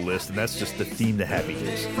go on the list, and that's just the theme to Happy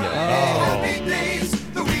Days. Happy days,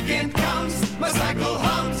 the weekend comes, my cycle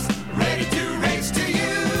hums, ready to race to you.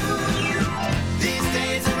 These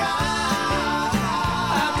days are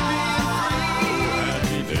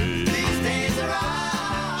Happy days. These days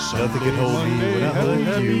are Nothing can hold me when I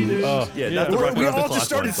hold you. Yeah, not the rock we around the all clock just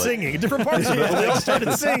started one, but- singing. Different parts of it, but we all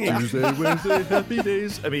started singing. Tuesday, Wednesday, Happy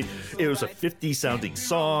Days. I mean, it was a 50s sounding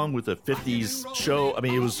song with a 50s show. I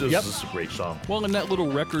mean, it was just a great song. Well, and that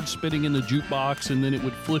little record spinning in the jukebox, and then it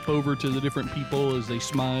would flip over to the different people as they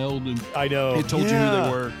smiled, and I know. it told you who they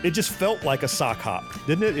were. It just felt like a sock hop,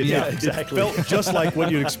 didn't it? Yeah, It exactly. felt just like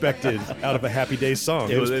what you'd expected out of a Happy Days song.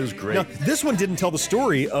 It was great. Now, this one didn't tell the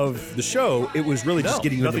story of the show. It was really just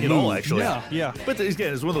getting you in nothing the at all, mood. actually. Yeah. But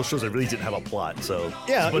again, it's one of those shows that really didn't have a plot. So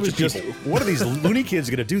Yeah, it's a it bunch was of just, people. what are these loony kids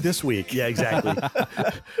going to do this week? Yeah, exactly.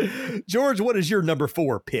 George, what is your number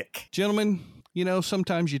 4 pick? Gentlemen,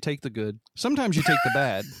 sometimes you take the good, sometimes you take the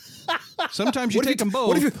bad. Sometimes you take them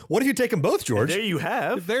both. What if you take them both, George? There you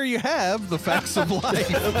have. There you have the facts of life.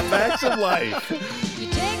 The facts of life. You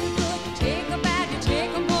take the good, you take the bad, you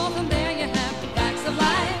take them both, and there you have the facts of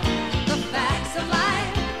life. The facts of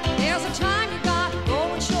life. There's a time you gotta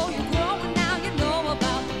go and show you're growing. Now you know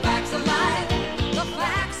about the facts of life. The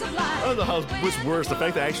facts of life. I don't know what's worse, the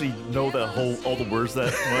fact that I actually know all the words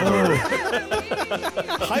that.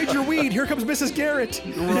 Hide your weed. Here comes Mrs. Garrett.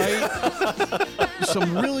 Right?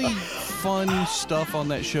 Some really fun stuff on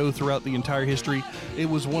that show throughout the entire history. It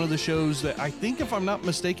was one of the shows that I think, if I'm not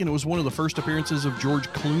mistaken, it was one of the first appearances of George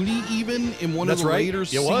Clooney, even in one That's of the right. later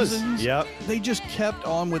It was. seasons. Yep. They just kept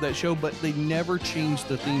on with that show, but they never changed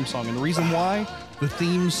the theme song. And the reason why? The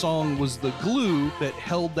theme song was the glue that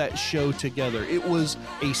held that show together. It was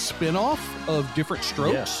a spin-off of Different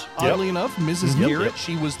Strokes. Yeah. Oddly enough, Mrs. Yep. Garrett,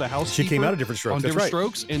 she was the housekeeper. She came out of Different Strokes. On That's Different right.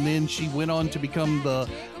 Strokes, and then she went on to become the,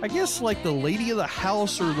 I guess, like the lady of the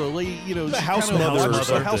house, or the lady, The she house kind of mother or watched the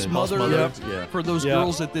something. house mother, House mother. Yeah. for those Yeah.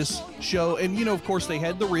 girls at this show. And of course, they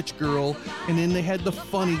had the rich girl, and then they had the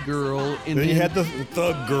funny girl, and Then you had the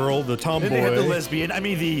thug girl, the tomboy. And they had the lesbian. I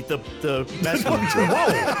mean, the masculine.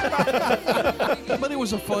 Whoa. But it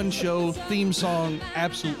was a fun show. Theme song,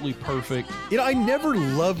 absolutely perfect. I never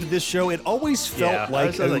loved this show. It always felt Yeah,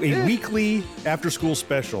 like I was like, a eh. weekly after-school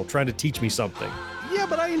special trying to teach me something. Yeah,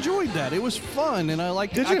 but I enjoyed that. It was fun, and I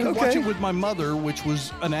liked it. I could watch it with my mother, which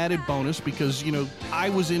was an added bonus because, you know, I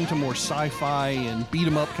was into more sci-fi and beat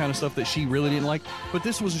 'em up kind of stuff that she really didn't like, but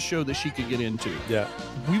this was a show that she could get into. Yeah.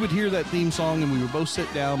 We would hear that theme song, and we would both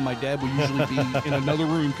sit down. My dad would usually be in another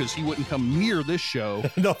room because he wouldn't come near this show.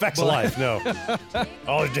 No, Facts of Life, no.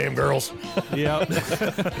 All the damn girls. Yeah.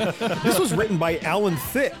 This was written by Alan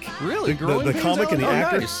Thicke. Really? The comic and the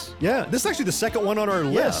actor. Nice. Yeah, this is actually the second one on our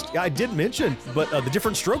list. Yeah, I did mention, but the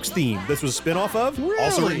Different Strokes theme this was a spinoff of,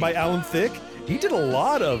 also written by Alan Thicke. He did a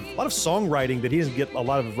lot of songwriting that he doesn't get a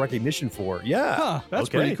lot of recognition for. Yeah. Huh, that's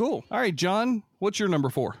pretty cool. All right, John, what's your number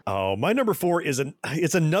 4? Oh, my number 4 is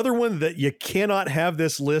it's another one that you cannot have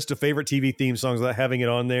this list of favorite TV theme songs without having it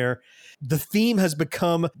on there. The theme has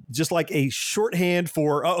become just like a shorthand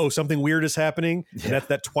for, something weird is happening. Yeah. And that's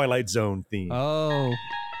that Twilight Zone theme. Oh.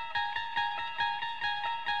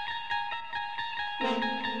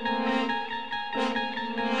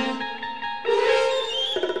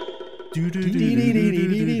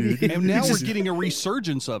 And now we're getting a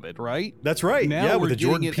resurgence of it, right? That's right. Now yeah, we're with the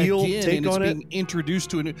Jordan Peele again, take and it's on being it. introduced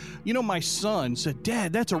to it. You know, my son said,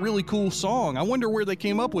 "Dad, that's a really cool song. I wonder where they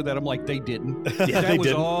came up with that." I'm like, they didn't. Yeah, that was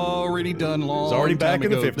didn't. already done long. It was already back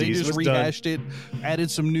in the 50s. They just It was rehashed it,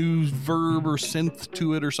 added some new verb or synth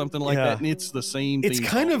to it or something like that, and it's the same. It's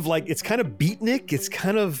kind of beatnik. It's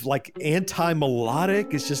kind of like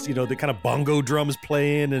anti-melodic. It's just, you know, the kind of bongo drums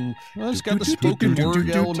playing, and it's got the spoken word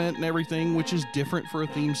element and everything, which is different for a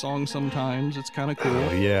theme song sometimes. It's kind of cool.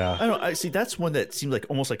 Oh, yeah. I don't know. I see. That's one that seemed like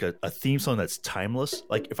almost like a theme song that's timeless.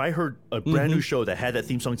 Like if I heard a brand new show that had that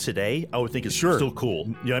theme song today, I would think it's still cool.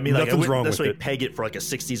 You know what I mean? Like Nothing's wrong that's with why it. peg it for like a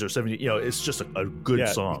 60s or 70s. You know, it's just a good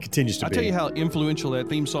song. It continues to I'll be. tell you how influential that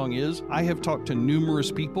theme song is. I have talked to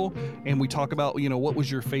numerous people, and we talk about, you know, what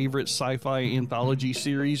was your favorite sci-fi anthology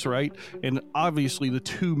series, right? And obviously the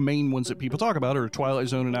two main ones that people talk about are Twilight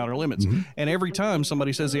Zone and Outer Limits. And every time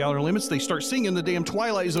somebody says the Outer Limits, they start singing the damn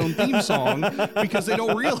Twilight Zone theme song because they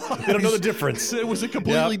don't realize They don't know the difference. It was a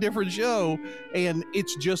completely different show. And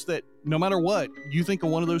it's just that no matter what, you think of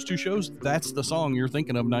one of those two shows, that's the song you're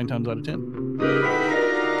thinking of 9 times out of 10.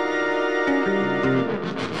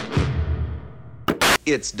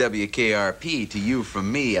 It's WKRP to you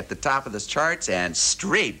from me at the top of the charts and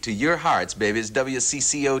straight to your hearts, baby. It's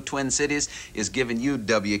WCCO Twin Cities is giving you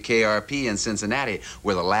WKRP in Cincinnati,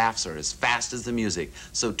 where the laughs are as fast as the music.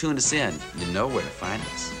 So tune us in. You know where to find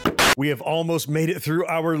us. We have almost made it through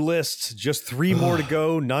our list. Just 3 more to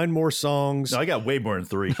go. 9 more songs. No, I got way more than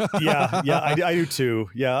 3. yeah, I do too.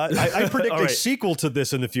 Yeah, I predict a sequel to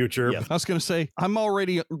this in the future. I was going to say, I'm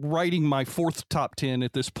already writing my 4th top 10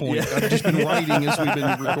 at this point. I've just been writing as we've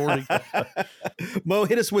been recording. Mo,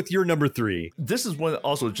 hit us with your number 3. This is one that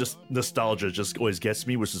also just nostalgia just always gets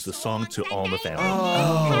me, which is the song to All in the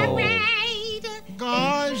Family.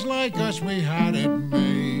 Guys like us, we had it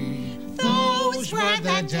made. Those were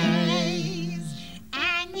the days.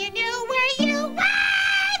 And you knew where you were then.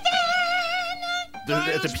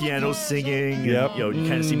 They're at the piano singing. Yep. And, you know, you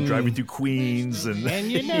kind of see them driving through Queens. And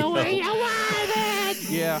you knew where you were then.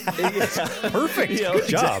 Yeah. Perfect. Good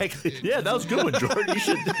job. Exactly. Yeah, that was a good one, Jordan. You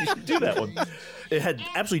should do that one. It had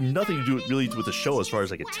absolutely nothing to do really with the show, as far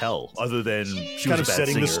as I could tell, other than she kind was of a bad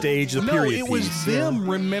setting the singer. stage, the No, period it was piece. them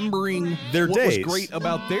remembering Their what days. was great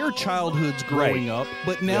about their childhoods growing up,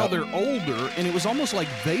 but now they're older, and it was almost like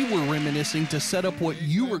they were reminiscing to set up what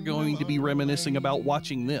you were going to be reminiscing about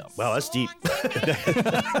watching them. Wow, that's deep.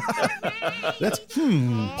 That's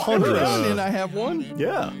ponderous. And I have one.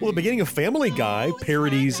 Yeah. Well, the beginning of Family Guy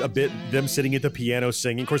parodies a bit them sitting at the piano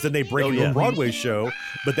singing. Of course, then they break into a Broadway show,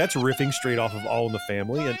 but that's riffing straight off of All in the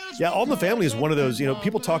Family. And yeah, All in the Family is one of those, you know,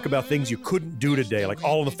 people talk about things you couldn't do today, like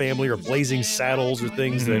All in the Family or Blazing Saddles or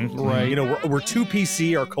things that, you know, we're too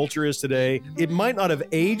PC, our culture is today. It might not have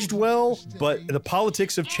aged well, but the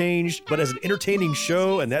politics have changed. But as an entertaining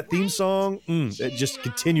show and that theme song, it just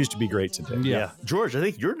continues to be great today. Yeah. George, I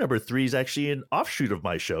think your number 3 is actually an offshoot of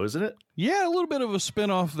my show, isn't it? Yeah, a little bit of a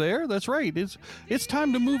spinoff there. That's right. It's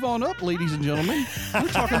time to move on up, ladies and gentlemen. We're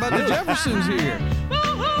talking about the Jeffersons here.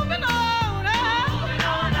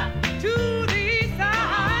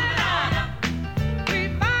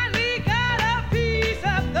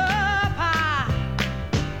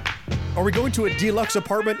 Are we going to a deluxe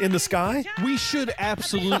apartment in the sky? We should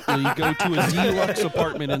absolutely go to a deluxe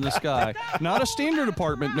apartment in the sky. Not a standard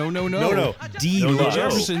apartment. No. No. The Deluxe.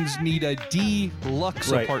 Jeffersons need a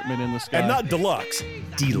deluxe Right. apartment in the sky. And not deluxe.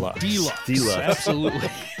 Deluxe. Deluxe. Absolutely.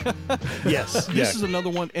 Yes. This is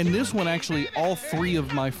another one, and this one actually, all three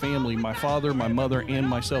of my family, my father, my mother, and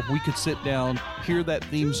myself, we could sit down, hear that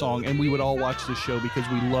theme song, and we would all watch the show because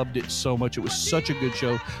we loved it so much. It was such a good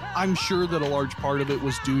show. I'm sure that a large part of it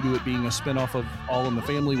was due to it being a spinoff of All in the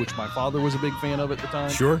Family, which my father was a big fan of at the time.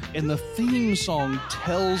 Sure. And the theme song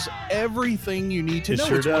tells everything you need to It know.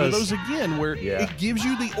 sure It's one of does. those, again, where it gives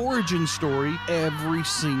you the origin story every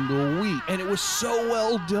single week. And it was so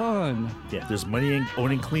well done. Yeah, there's money in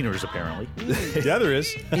owning cleaners, apparently. Yeah, there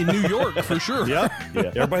is. In New York, for sure. Yep. Yeah.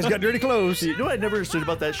 Everybody's got dirty clothes. You know what I never understood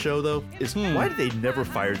about that show, though? Is why did they never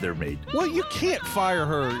fire their maid? Well, you can't fire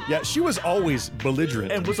her. Yeah, she was always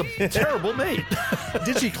belligerent. And was a terrible maid.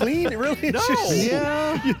 Did she clean? Really? No.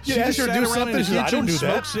 Yeah. You She asked just her to do sat around in something. the She said, I kitchen, don't do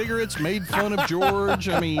smoked that. cigarettes, made fun of George.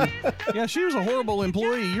 I mean, yeah, she was a horrible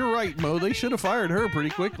employee. You're right, Mo. They should have fired her pretty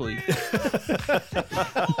quickly. But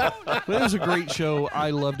it was a great show. I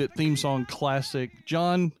loved it. Theme song classic.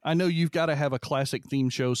 John, I know you've got to have a classic theme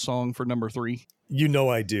show song for number 3. You know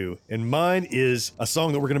I do. And mine is a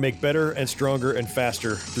song that we're going to make better and stronger and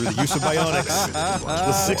faster through the use of bionics.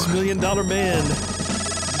 The $6 Million Man.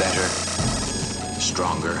 Better,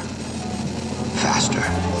 stronger, faster.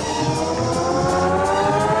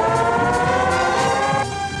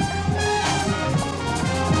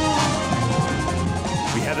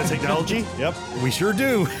 We have the technology. Yep, we sure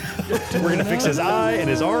do. We're going to fix his eye and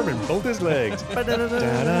his arm and both his legs.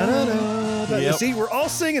 Yep. See, we're all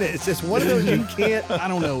singing it. It's just one of those you can't. I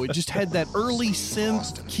don't know. It just had that early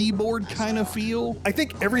synth keyboard kind of feel. I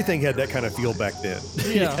think everything had that kind of feel back then.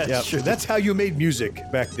 Yeah. Yeah, sure. That's how you made music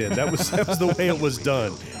back then. That was the way it was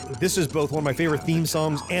done. This is both one of my favorite theme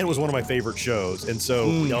songs and it was one of my favorite shows. And so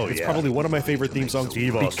it's probably one of my favorite theme songs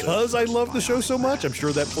because I love the show so much. I'm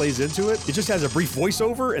sure that plays into it. It just has a brief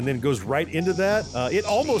voiceover and then goes right into that. It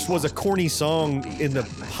almost was a corny song in the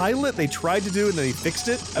pilot they tried to do and then they fixed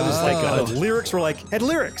it. It was like the lyrics were had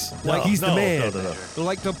lyrics. Like he's the man. No.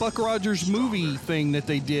 Like the Buck Rogers movie thing that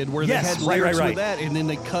they did where Yes, they had right, lyrics right. with that and then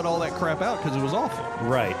they cut all that crap out because it was awful.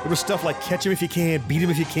 Right. There was stuff like catch him if you can, beat him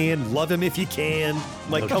if you can, love him if you can.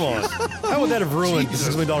 Like, come on. How would that have ruined the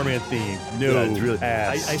 $6 Million Man theme? No. Yeah, it's really.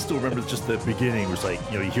 I ass. still remember just the beginning was like,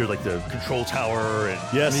 you hear like the control tower and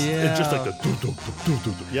Yes. it's just like the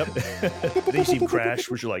Yep. they seem crash,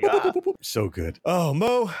 which you're like, ah. So good. Oh,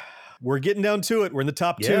 Mo, we're getting down to it. We're in the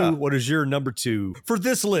top 2. Yeah. What is your number 2 for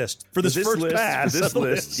this list? For this first list, pass? for this of the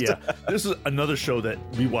list, yeah. This is another show that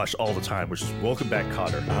we watch all the time, which is Welcome Back,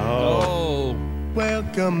 Kotter. Oh.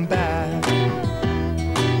 Welcome back.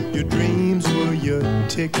 Your dreams were your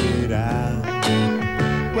ticket out.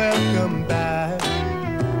 Welcome back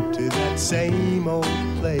to that same old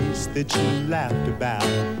place that you laughed about.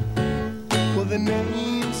 Well, the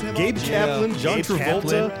names have Gabe all Kaplan, John Gabe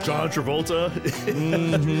Travolta. Kaplan, John Travolta,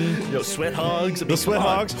 Sweat Hogs, The Sweat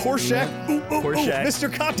Hogs, Horseshack, Horseshack.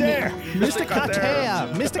 Mr. Cotter. Mr.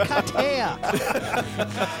 Kater. Mr. Kater.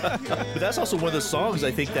 But that's also one of the songs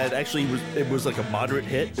I think that actually was like a moderate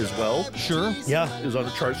hit as well. Sure. Yeah. It was on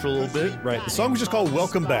the charts for a little bit. Right. The song was just called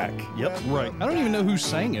Welcome Back. Yep. Right. I don't even know who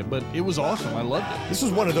sang it, but it was awesome. I loved it. This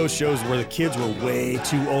was one of those shows where the kids were way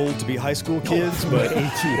too old to be high school kids, but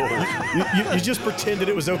way too old. you just pretended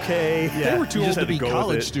it was okay. They were too you old just to had to be go with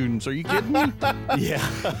college it. students. Are you kidding me? Yeah.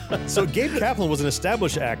 So Gabe Kaplan was an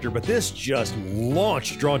established actor, but this just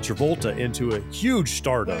launched John Travolta into a huge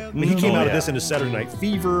stardom. I mean, he came out of this into Saturday Night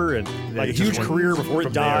Fever and like a he just huge went career before it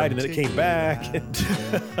from there. died, and then it came back.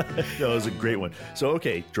 No, it was a great one. So,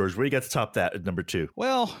 okay, George, what do you got to top that at number 2?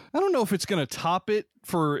 Well, I don't know if it's going to top it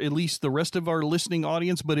for at least the rest of our listening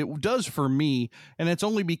audience, but it does for me. And it's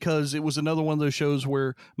only because it was another one of those shows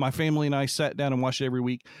where my family and I sat down and watched it every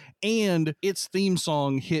week. And its theme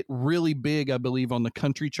song hit really big, I believe, on the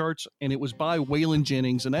country charts. And it was by Waylon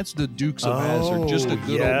Jennings, and that's the Dukes of Hazzard. Just a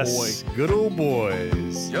good old boy. Good old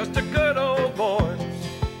boys. Just a good old boy,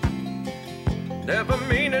 never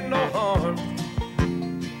meaning no harm.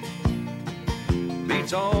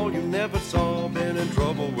 Beats all you never saw, been in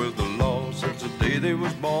trouble with the law since the day they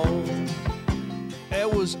was born. It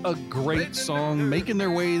was a great song, making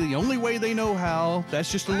their way the only way they know how.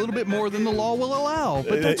 That's just a little bit more than the law will allow,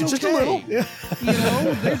 but that's Just a okay. little. Yeah. You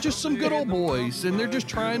know, they're just some good old boys, and they're just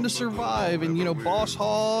trying to survive. And, you know, Boss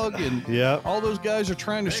Hogg and all those guys are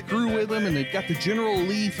trying to screw with them, and they've got the General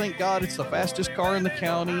Lee. Thank God it's the fastest car in the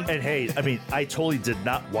county. And hey, I mean, I totally did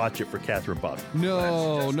not watch it for Catherine Buck.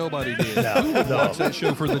 No, nobody did. No, Who would no. watch that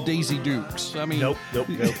show for the Daisy Dukes? I mean, Nope.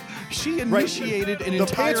 She initiated an The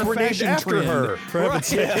entire pants were named fashion after trend. her, for heaven's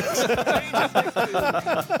sakes.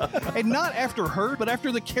 And not after her, but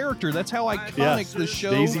after the character. That's how iconic Yes, the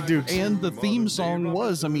show Daisy Dukes. and the theme song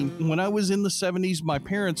was. I mean, when I was in the 70s, my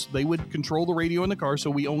parents, they would control the radio in the car, so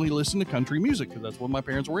we only listened to country music because that's what my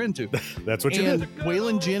parents were into. That's what you and did.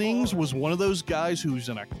 Waylon Jennings was one of those guys who's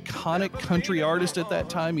an iconic country artist at that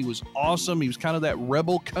time. He was awesome. He was kind of that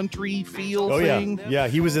rebel country feel thing. Yeah,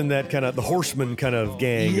 he was in that kind of the Horseman kind of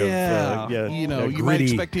gang Yeah, of you know, you might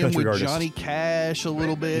expect him with Johnny Cash a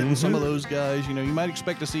little bit and some of those guys. You know, you might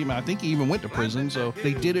expect to see him. I think he even went to prison, so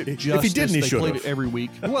they did it just he didn't, he they should played have. it every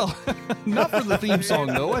week. Well, not for the theme song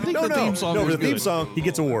though. I think the theme song No, was for the theme good. song, he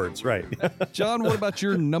gets awards, right? John, what about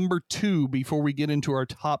your number 2 before we get into our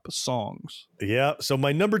top songs? Yeah, so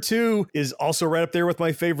my number 2 is also right up there with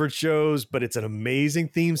my favorite shows, but it's an amazing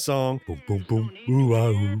theme song. Boom, boom, boom, ooh, ah,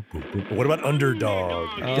 ooh, boom, boom. What about Underdog?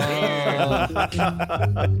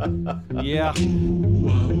 Yeah.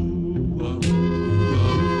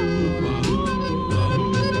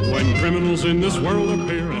 When criminals in this world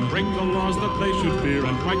appear and break the laws that they should fear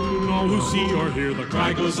and frighten all who see or hear, the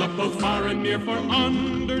cry goes up both far and near for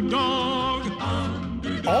Underdog.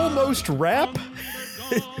 Almost rap.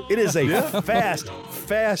 It is a fast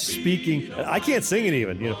speaking. I can't sing it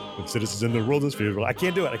even. You know, when citizens in the world is fearful. I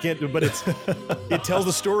can't do it. But it tells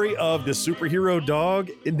the story of this superhero dog.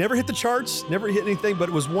 It never hit the charts, never hit anything, but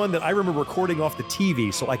it was one that I remember recording off the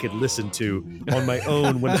TV so I could listen to on my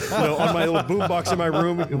own when on my little boombox in my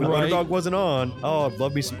room when Underdog wasn't on. Oh, I'd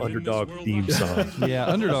love me some Underdog theme song. Yeah,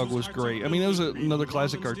 Underdog was great. I mean, it was another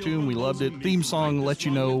classic cartoon. We loved it. Theme song let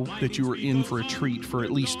you know that you were in for a treat for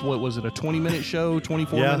at least, what was it, a 20-minute show,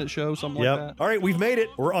 24-minute show, something like that? All right, we've made it.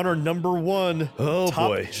 We're on our number 1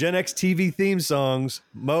 top Gen X TV theme songs.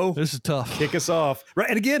 Mo, this is tough. Kick us off. Right,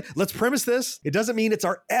 and again, let's premise this. It doesn't mean it's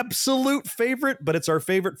our absolute favorite, but it's our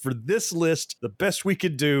favorite for this list. The best we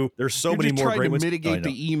could do. There's so many more great ones. You're just trying to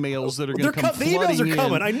mitigate the emails that are going to come The emails flooding are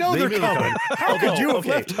coming. in. I know they're coming. How could you have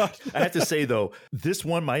left us? I have to say though, this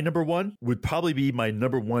one, my number 1, would probably be my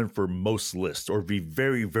number 1 for most lists, or be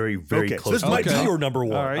very, very, very Okay, close. so this might be your number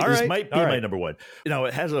 1. All right. This might be my number 1. Now,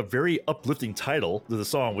 it has a very uplifting title to the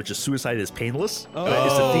song, which is "Suicide is Painless." Oh,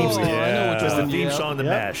 It's the theme song. I know what It's the you're theme talking song to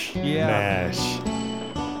Yep. MASH. Yeah.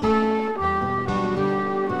 MASH.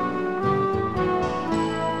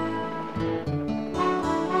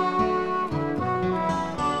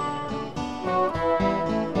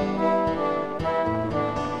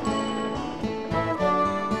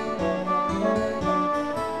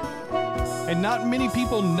 And not many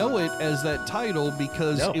people know it as that title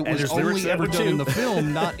because No, it and was there's lyrics only there ever too. done in the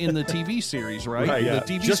film, not in the TV series, right? Right, yeah. The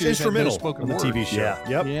TV Just series had no instrumental spoken on the word. TV show. Yeah.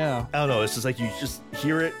 Yep. Yeah. I don't know. It's just like you just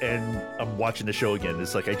hear it, and I'm watching the show again.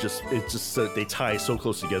 It's like they tie so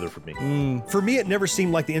close together for me. For me, it never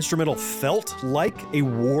seemed like the instrumental felt like a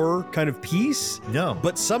war kind of piece. No.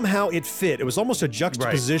 But somehow it fit. It was almost a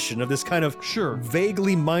juxtaposition of this kind of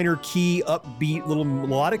vaguely minor key, upbeat little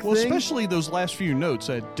melodic Well, thing. especially those last few notes,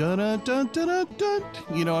 that dun dun dun dun dun.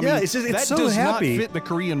 You know, I Yeah, mean, it's that so does happy. not fit the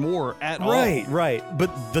Korean War at all. Right. But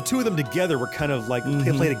the two of them together were kind of like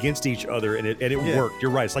they played against each other, and it worked. You're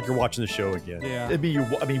right. It's like you're watching the show again. Yeah.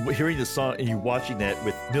 I mean, hearing the song and you watching that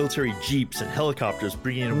with military jeeps and helicopters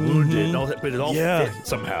bringing in wounded and all that, but it all fit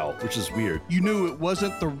somehow, which is weird. You knew it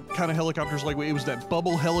wasn't the kind of helicopters like it was that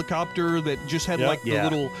bubble helicopter that just had Yep. like the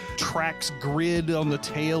little tracks grid on the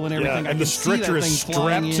tail and everything. Yeah, I and the could see that stretcher is thing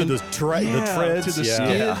flying strapped to in. the treads. to the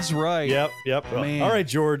Yeah. skids, right? Yep. Man. All right,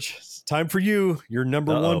 George. It's time for you. Your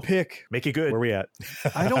number one pick. Make it good. Where we at?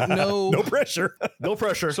 I don't know. No pressure. No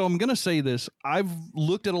pressure. So I'm going to say this. I've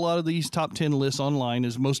looked at a lot of these top 10 lists online,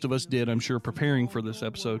 as most of us did, I'm sure, preparing for this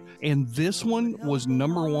episode. And this one was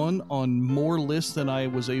number 1 on more lists than I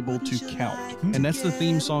was able to count. And that's the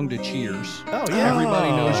theme song to Cheers. Oh, yeah. Everybody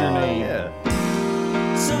knows your name.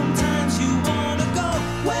 Yeah. Sometimes you wanna go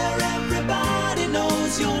where everybody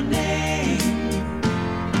knows your name,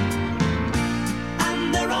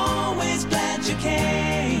 and they're always glad you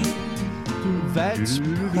came. That's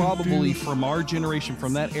probably from our generation,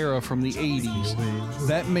 from that era, from the 80s,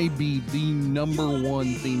 that may be the number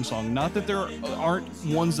one theme song. Not that there aren't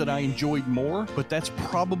ones that I enjoyed more, but that's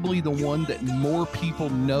probably the one that more people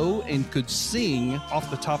know and could sing off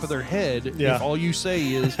the top of their head. Yeah. If all you say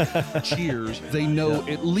is cheers, they know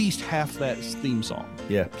at least half that theme song.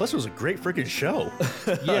 Yeah. Plus, it was a great freaking show.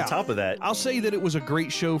 Yeah. On top of that, I'll say that it was a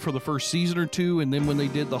great show for the first season or two, and then when they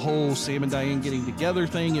did the whole Sam and Diane getting together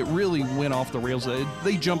thing, it really went off the rails.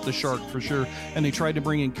 They jumped the shark for sure, and they tried to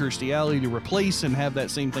bring in Kirstie Alley to replace and have that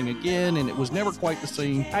same thing again, and it was never quite the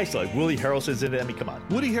same. I still like Woody Harrelson's in it. I mean, come on.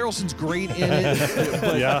 Woody Harrelson's great in it,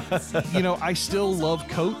 but Yeah. you know, I still love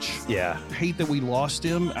Coach. Yeah. Hate that we lost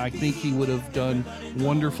him. I think he would have done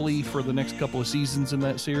wonderfully for the next couple of seasons in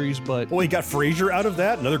that series, but Well, he got Frasier out of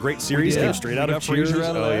that. Another great series. Yeah, Came straight out we of got Cheers. Frasier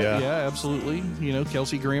out of Oh, that. yeah. Absolutely. You know,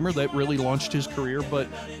 Kelsey Grammer, that really launched his career. But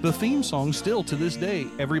the theme song still to this day,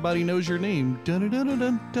 Everybody Knows Your Name. Dun, dun, dun,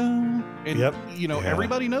 dun, dun. And, Yep. you know, Yeah.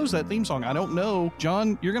 everybody knows that theme song. I don't know.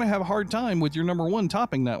 John, you're going to have a hard time with your number one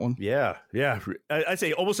topping that one. Yeah. Yeah. I'd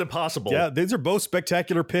say almost impossible. Yeah, these are both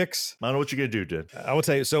spectacular picks. I don't know what you're going to do, dude. I will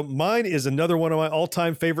tell you. So mine is another one of my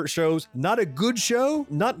all-time favorite shows. Not a good show,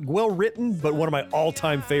 not well written, but one of my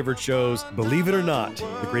all-time favorite shows. Believe it or not,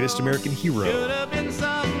 The Greatest American Hero.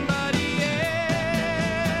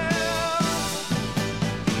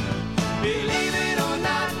 Believe it or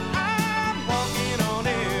not, I'm walking on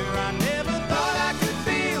air. I never thought I could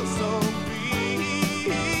feel so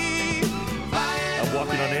free. I'm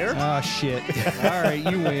walking on air? Ah, shit. All right,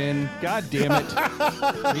 you win. God damn it.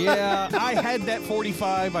 Yeah, I had that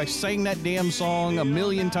 45. I sang that damn song a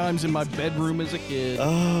million times in my bedroom as a kid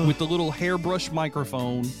with the little hairbrush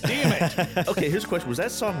microphone. Damn it. Okay, here's a question. Was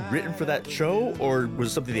that song written for that show, or was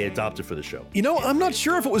it something they adopted for the show? You know, I'm not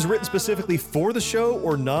sure if it was written specifically for the show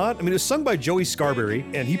or not. I mean, it was sung by Joey Scarberry,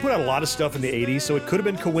 and he put out a lot of stuff in the 80s, so it could have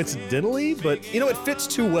been coincidentally, but, you know, it fits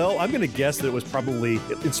too well. I'm going to guess that it was probably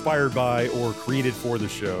inspired by or created for the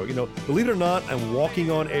show. You know, believe it or not, I'm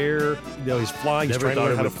walking on air. You know, he's flying. He's Never trying to thought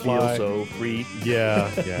learn it how to would feel fly. so free.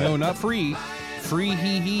 Yeah, yeah. No, not free. Free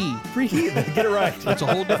hee. Free heat. Get it right. That's a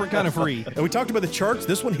whole different kind of free. And we talked about the charts.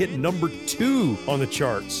 This one hit number 2 on the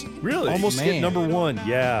charts. Really? Almost hit Man. number 1.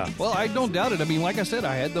 Yeah. Well, I don't doubt it. I mean, like I said,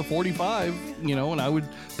 I had the 45, you know, and I would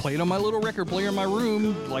play it on my little record player in my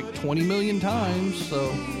room like 20 million times. So,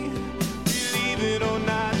 Believe it or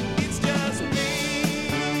not, it's just me.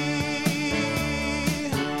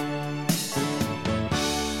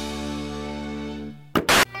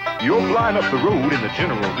 You're flying up the road in the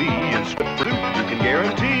General Lee in swift pursuit. You can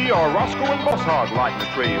guarantee our Roscoe and Bosshard lighting the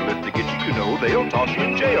trail. If they get you, you know they'll toss you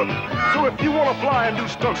in jail. So if you want to fly and do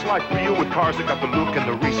stunts like real with cars that got the look and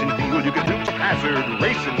the racing feel, you can do hazard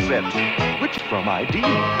racing sets, which from ID.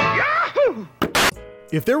 Yahoo!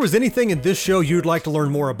 If there was anything in this show you'd like to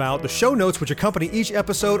learn more about, the show notes which accompany each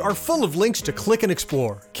episode are full of links to click and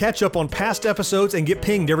explore. Catch up on past episodes and get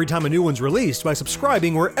pinged every time a new one's released by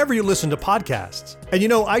subscribing wherever you listen to podcasts. And you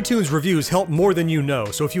know, iTunes reviews help more than you know,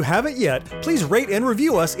 so if you haven't yet, please rate and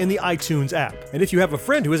review us in the iTunes app. And if you have a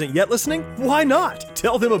friend who isn't yet listening, why not?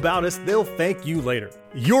 Tell them about us, they'll thank you later.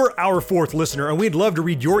 You're our 4th listener, and we'd love to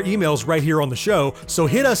read your emails right here on the show, so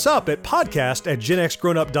hit us up at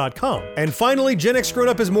podcast@genxgrownup.com. And finally, Gen X Grown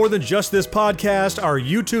Up is more than just this podcast. Our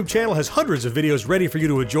YouTube channel has hundreds of videos ready for you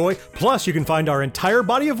to enjoy, plus you can find our entire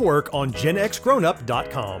body of work on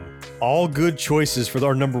genxgrownup.com. All good choices for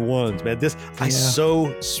our number ones, man. I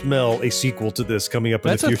so smell a sequel to this coming up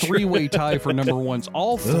that's in the a future. 3-way tie for number ones.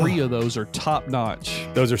 All 3 of those are top notch.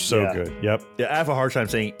 Those are so Yeah. good. Yep. Yeah, I have a hard time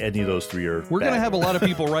saying any of those 3 are We're going to bad. have a lot of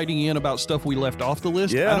people writing in about stuff we left off the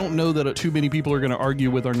list. Yeah. I don't know that too many people are going to argue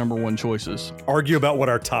with our number 1 choices. Argue about what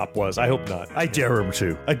our top was. I hope not. I dare him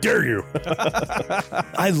to. I dare you.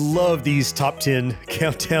 I love these top 10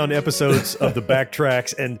 countdown episodes of the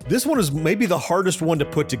Backtracks, and this one is maybe the hardest one to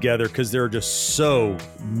put together because there are just so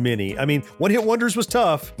many. I mean, One Hit Wonders was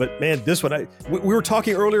tough, but man, this one, we were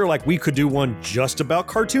talking earlier, like we could do one just about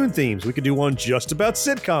cartoon themes. We could do one just about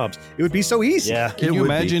sitcoms. It would be so easy. Yeah. Can you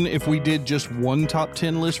imagine if we did just 1 top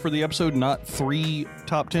 10 list for the episode, not 3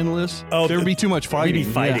 top 10 lists? Oh, there would be too much fighting. We'd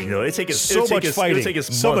be fighting, though. It'd take us So much fighting. It'd take us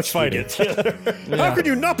So months much to get fighting. together. How could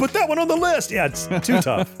you not put that one on the list? Yeah, it's too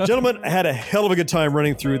tough. Gentlemen, I had a hell of a good time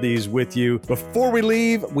running through these with you. Before we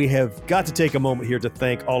leave, we have got to take a moment here to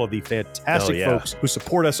thank all of the fantastic Oh, yeah. folks who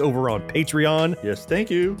support us over on Patreon. Yes, thank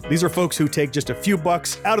you. These are folks who take just a few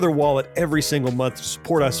bucks out of their wallet every single month to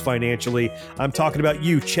support us financially. I'm talking about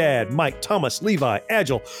you, Chad, Mike, Thomas, Levi,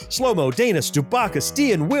 Agile, Slow-Mo, Dana, Stubaka,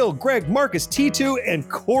 Stian, Will, Greg, Marcus, T2, and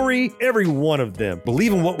Corey, every one of them.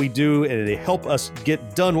 Believe in what we do, and they help us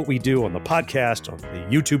get done what we do on the podcast, on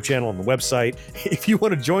the YouTube channel, on the website. If you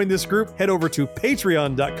want to join this group, head over to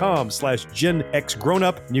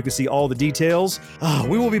patreon.com/GenXGrownUp, and you can see all the details.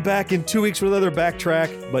 We will be back in 2 weeks with another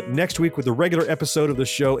Backtrack, but next week with the regular episode of the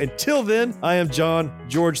show. Until then, I am John.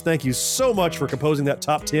 George, thank you so much for composing that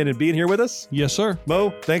top 10 and being here with us. Yes, sir.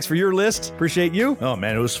 Mo, thanks for your list. Appreciate you. Oh,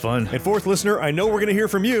 man, it was fun. And fourth listener, I know we're going to hear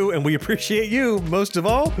from you, and we appreciate you most of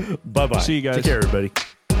all. Bye-bye. See you guys. Take care, everybody.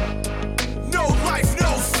 No life, no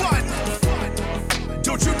fun.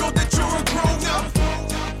 Don't you know that you're a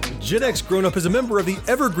grown-up? Gen X Grown Up is a member of the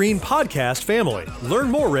Evergreen Podcast family. Learn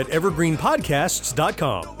more at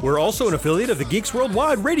evergreenpodcasts.com. We're also an affiliate of the Geeks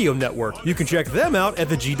Worldwide Radio Network. You can check them out at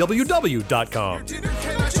thegww.com. Dinner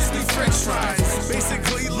cannot just be french fries.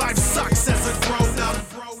 Basically, life sucks as a grown-up.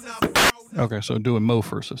 Okay, so doing Mo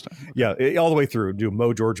first this time. Yeah, all the way through. Do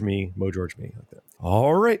Mo, George, me, Mo, George, me. Like that.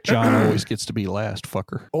 All right. John always gets to be last,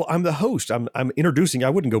 fucker. Oh, I'm the host. I'm introducing. I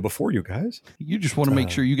wouldn't go before you guys. You just want to make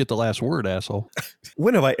sure you get the last word, asshole.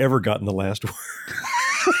 When have I ever gotten the last word?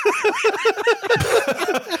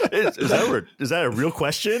 Is that a real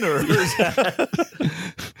question, or is that...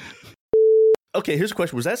 Okay, here's a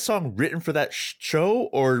question. Was that song written for that show,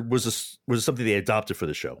 or was it something they adopted for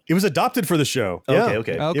the show? It was adopted for the show.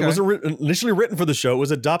 Okay. It wasn't initially written for the show. It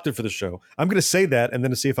was adopted for the show. I'm going to say that and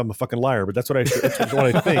then to see if I'm a fucking liar, but that's what I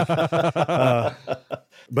think.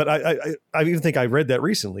 But I even think I read that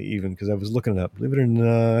recently, even because I was looking it up. Believe it or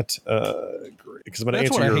not, because I'm going to answer.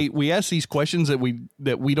 That's what I hate. We ask these questions that we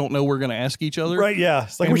don't know we're going to ask each other. Right? Yeah.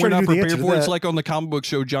 It's like we're not prepared for it. That. It's like on the comic book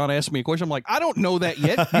show. John asked me a question. I'm like, I don't know that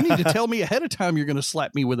yet. You need to tell me ahead of time. You're going to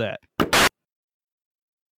slap me with that.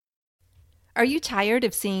 Are you tired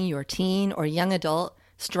of seeing your teen or young adult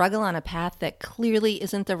struggle on a path that clearly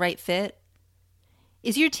isn't the right fit?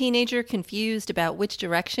 Is your teenager confused about which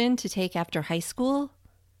direction to take after high school?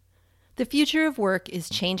 The future of work is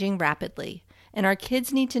changing rapidly, and our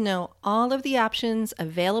kids need to know all of the options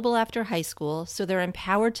available after high school so they're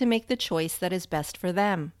empowered to make the choice that is best for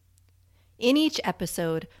them. In each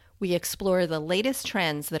episode, we explore the latest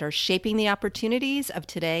trends that are shaping the opportunities of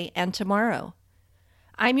today and tomorrow.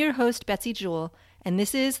 I'm your host, Betsy Jewell, and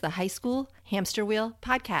this is the High School Hamster Wheel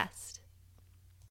Podcast.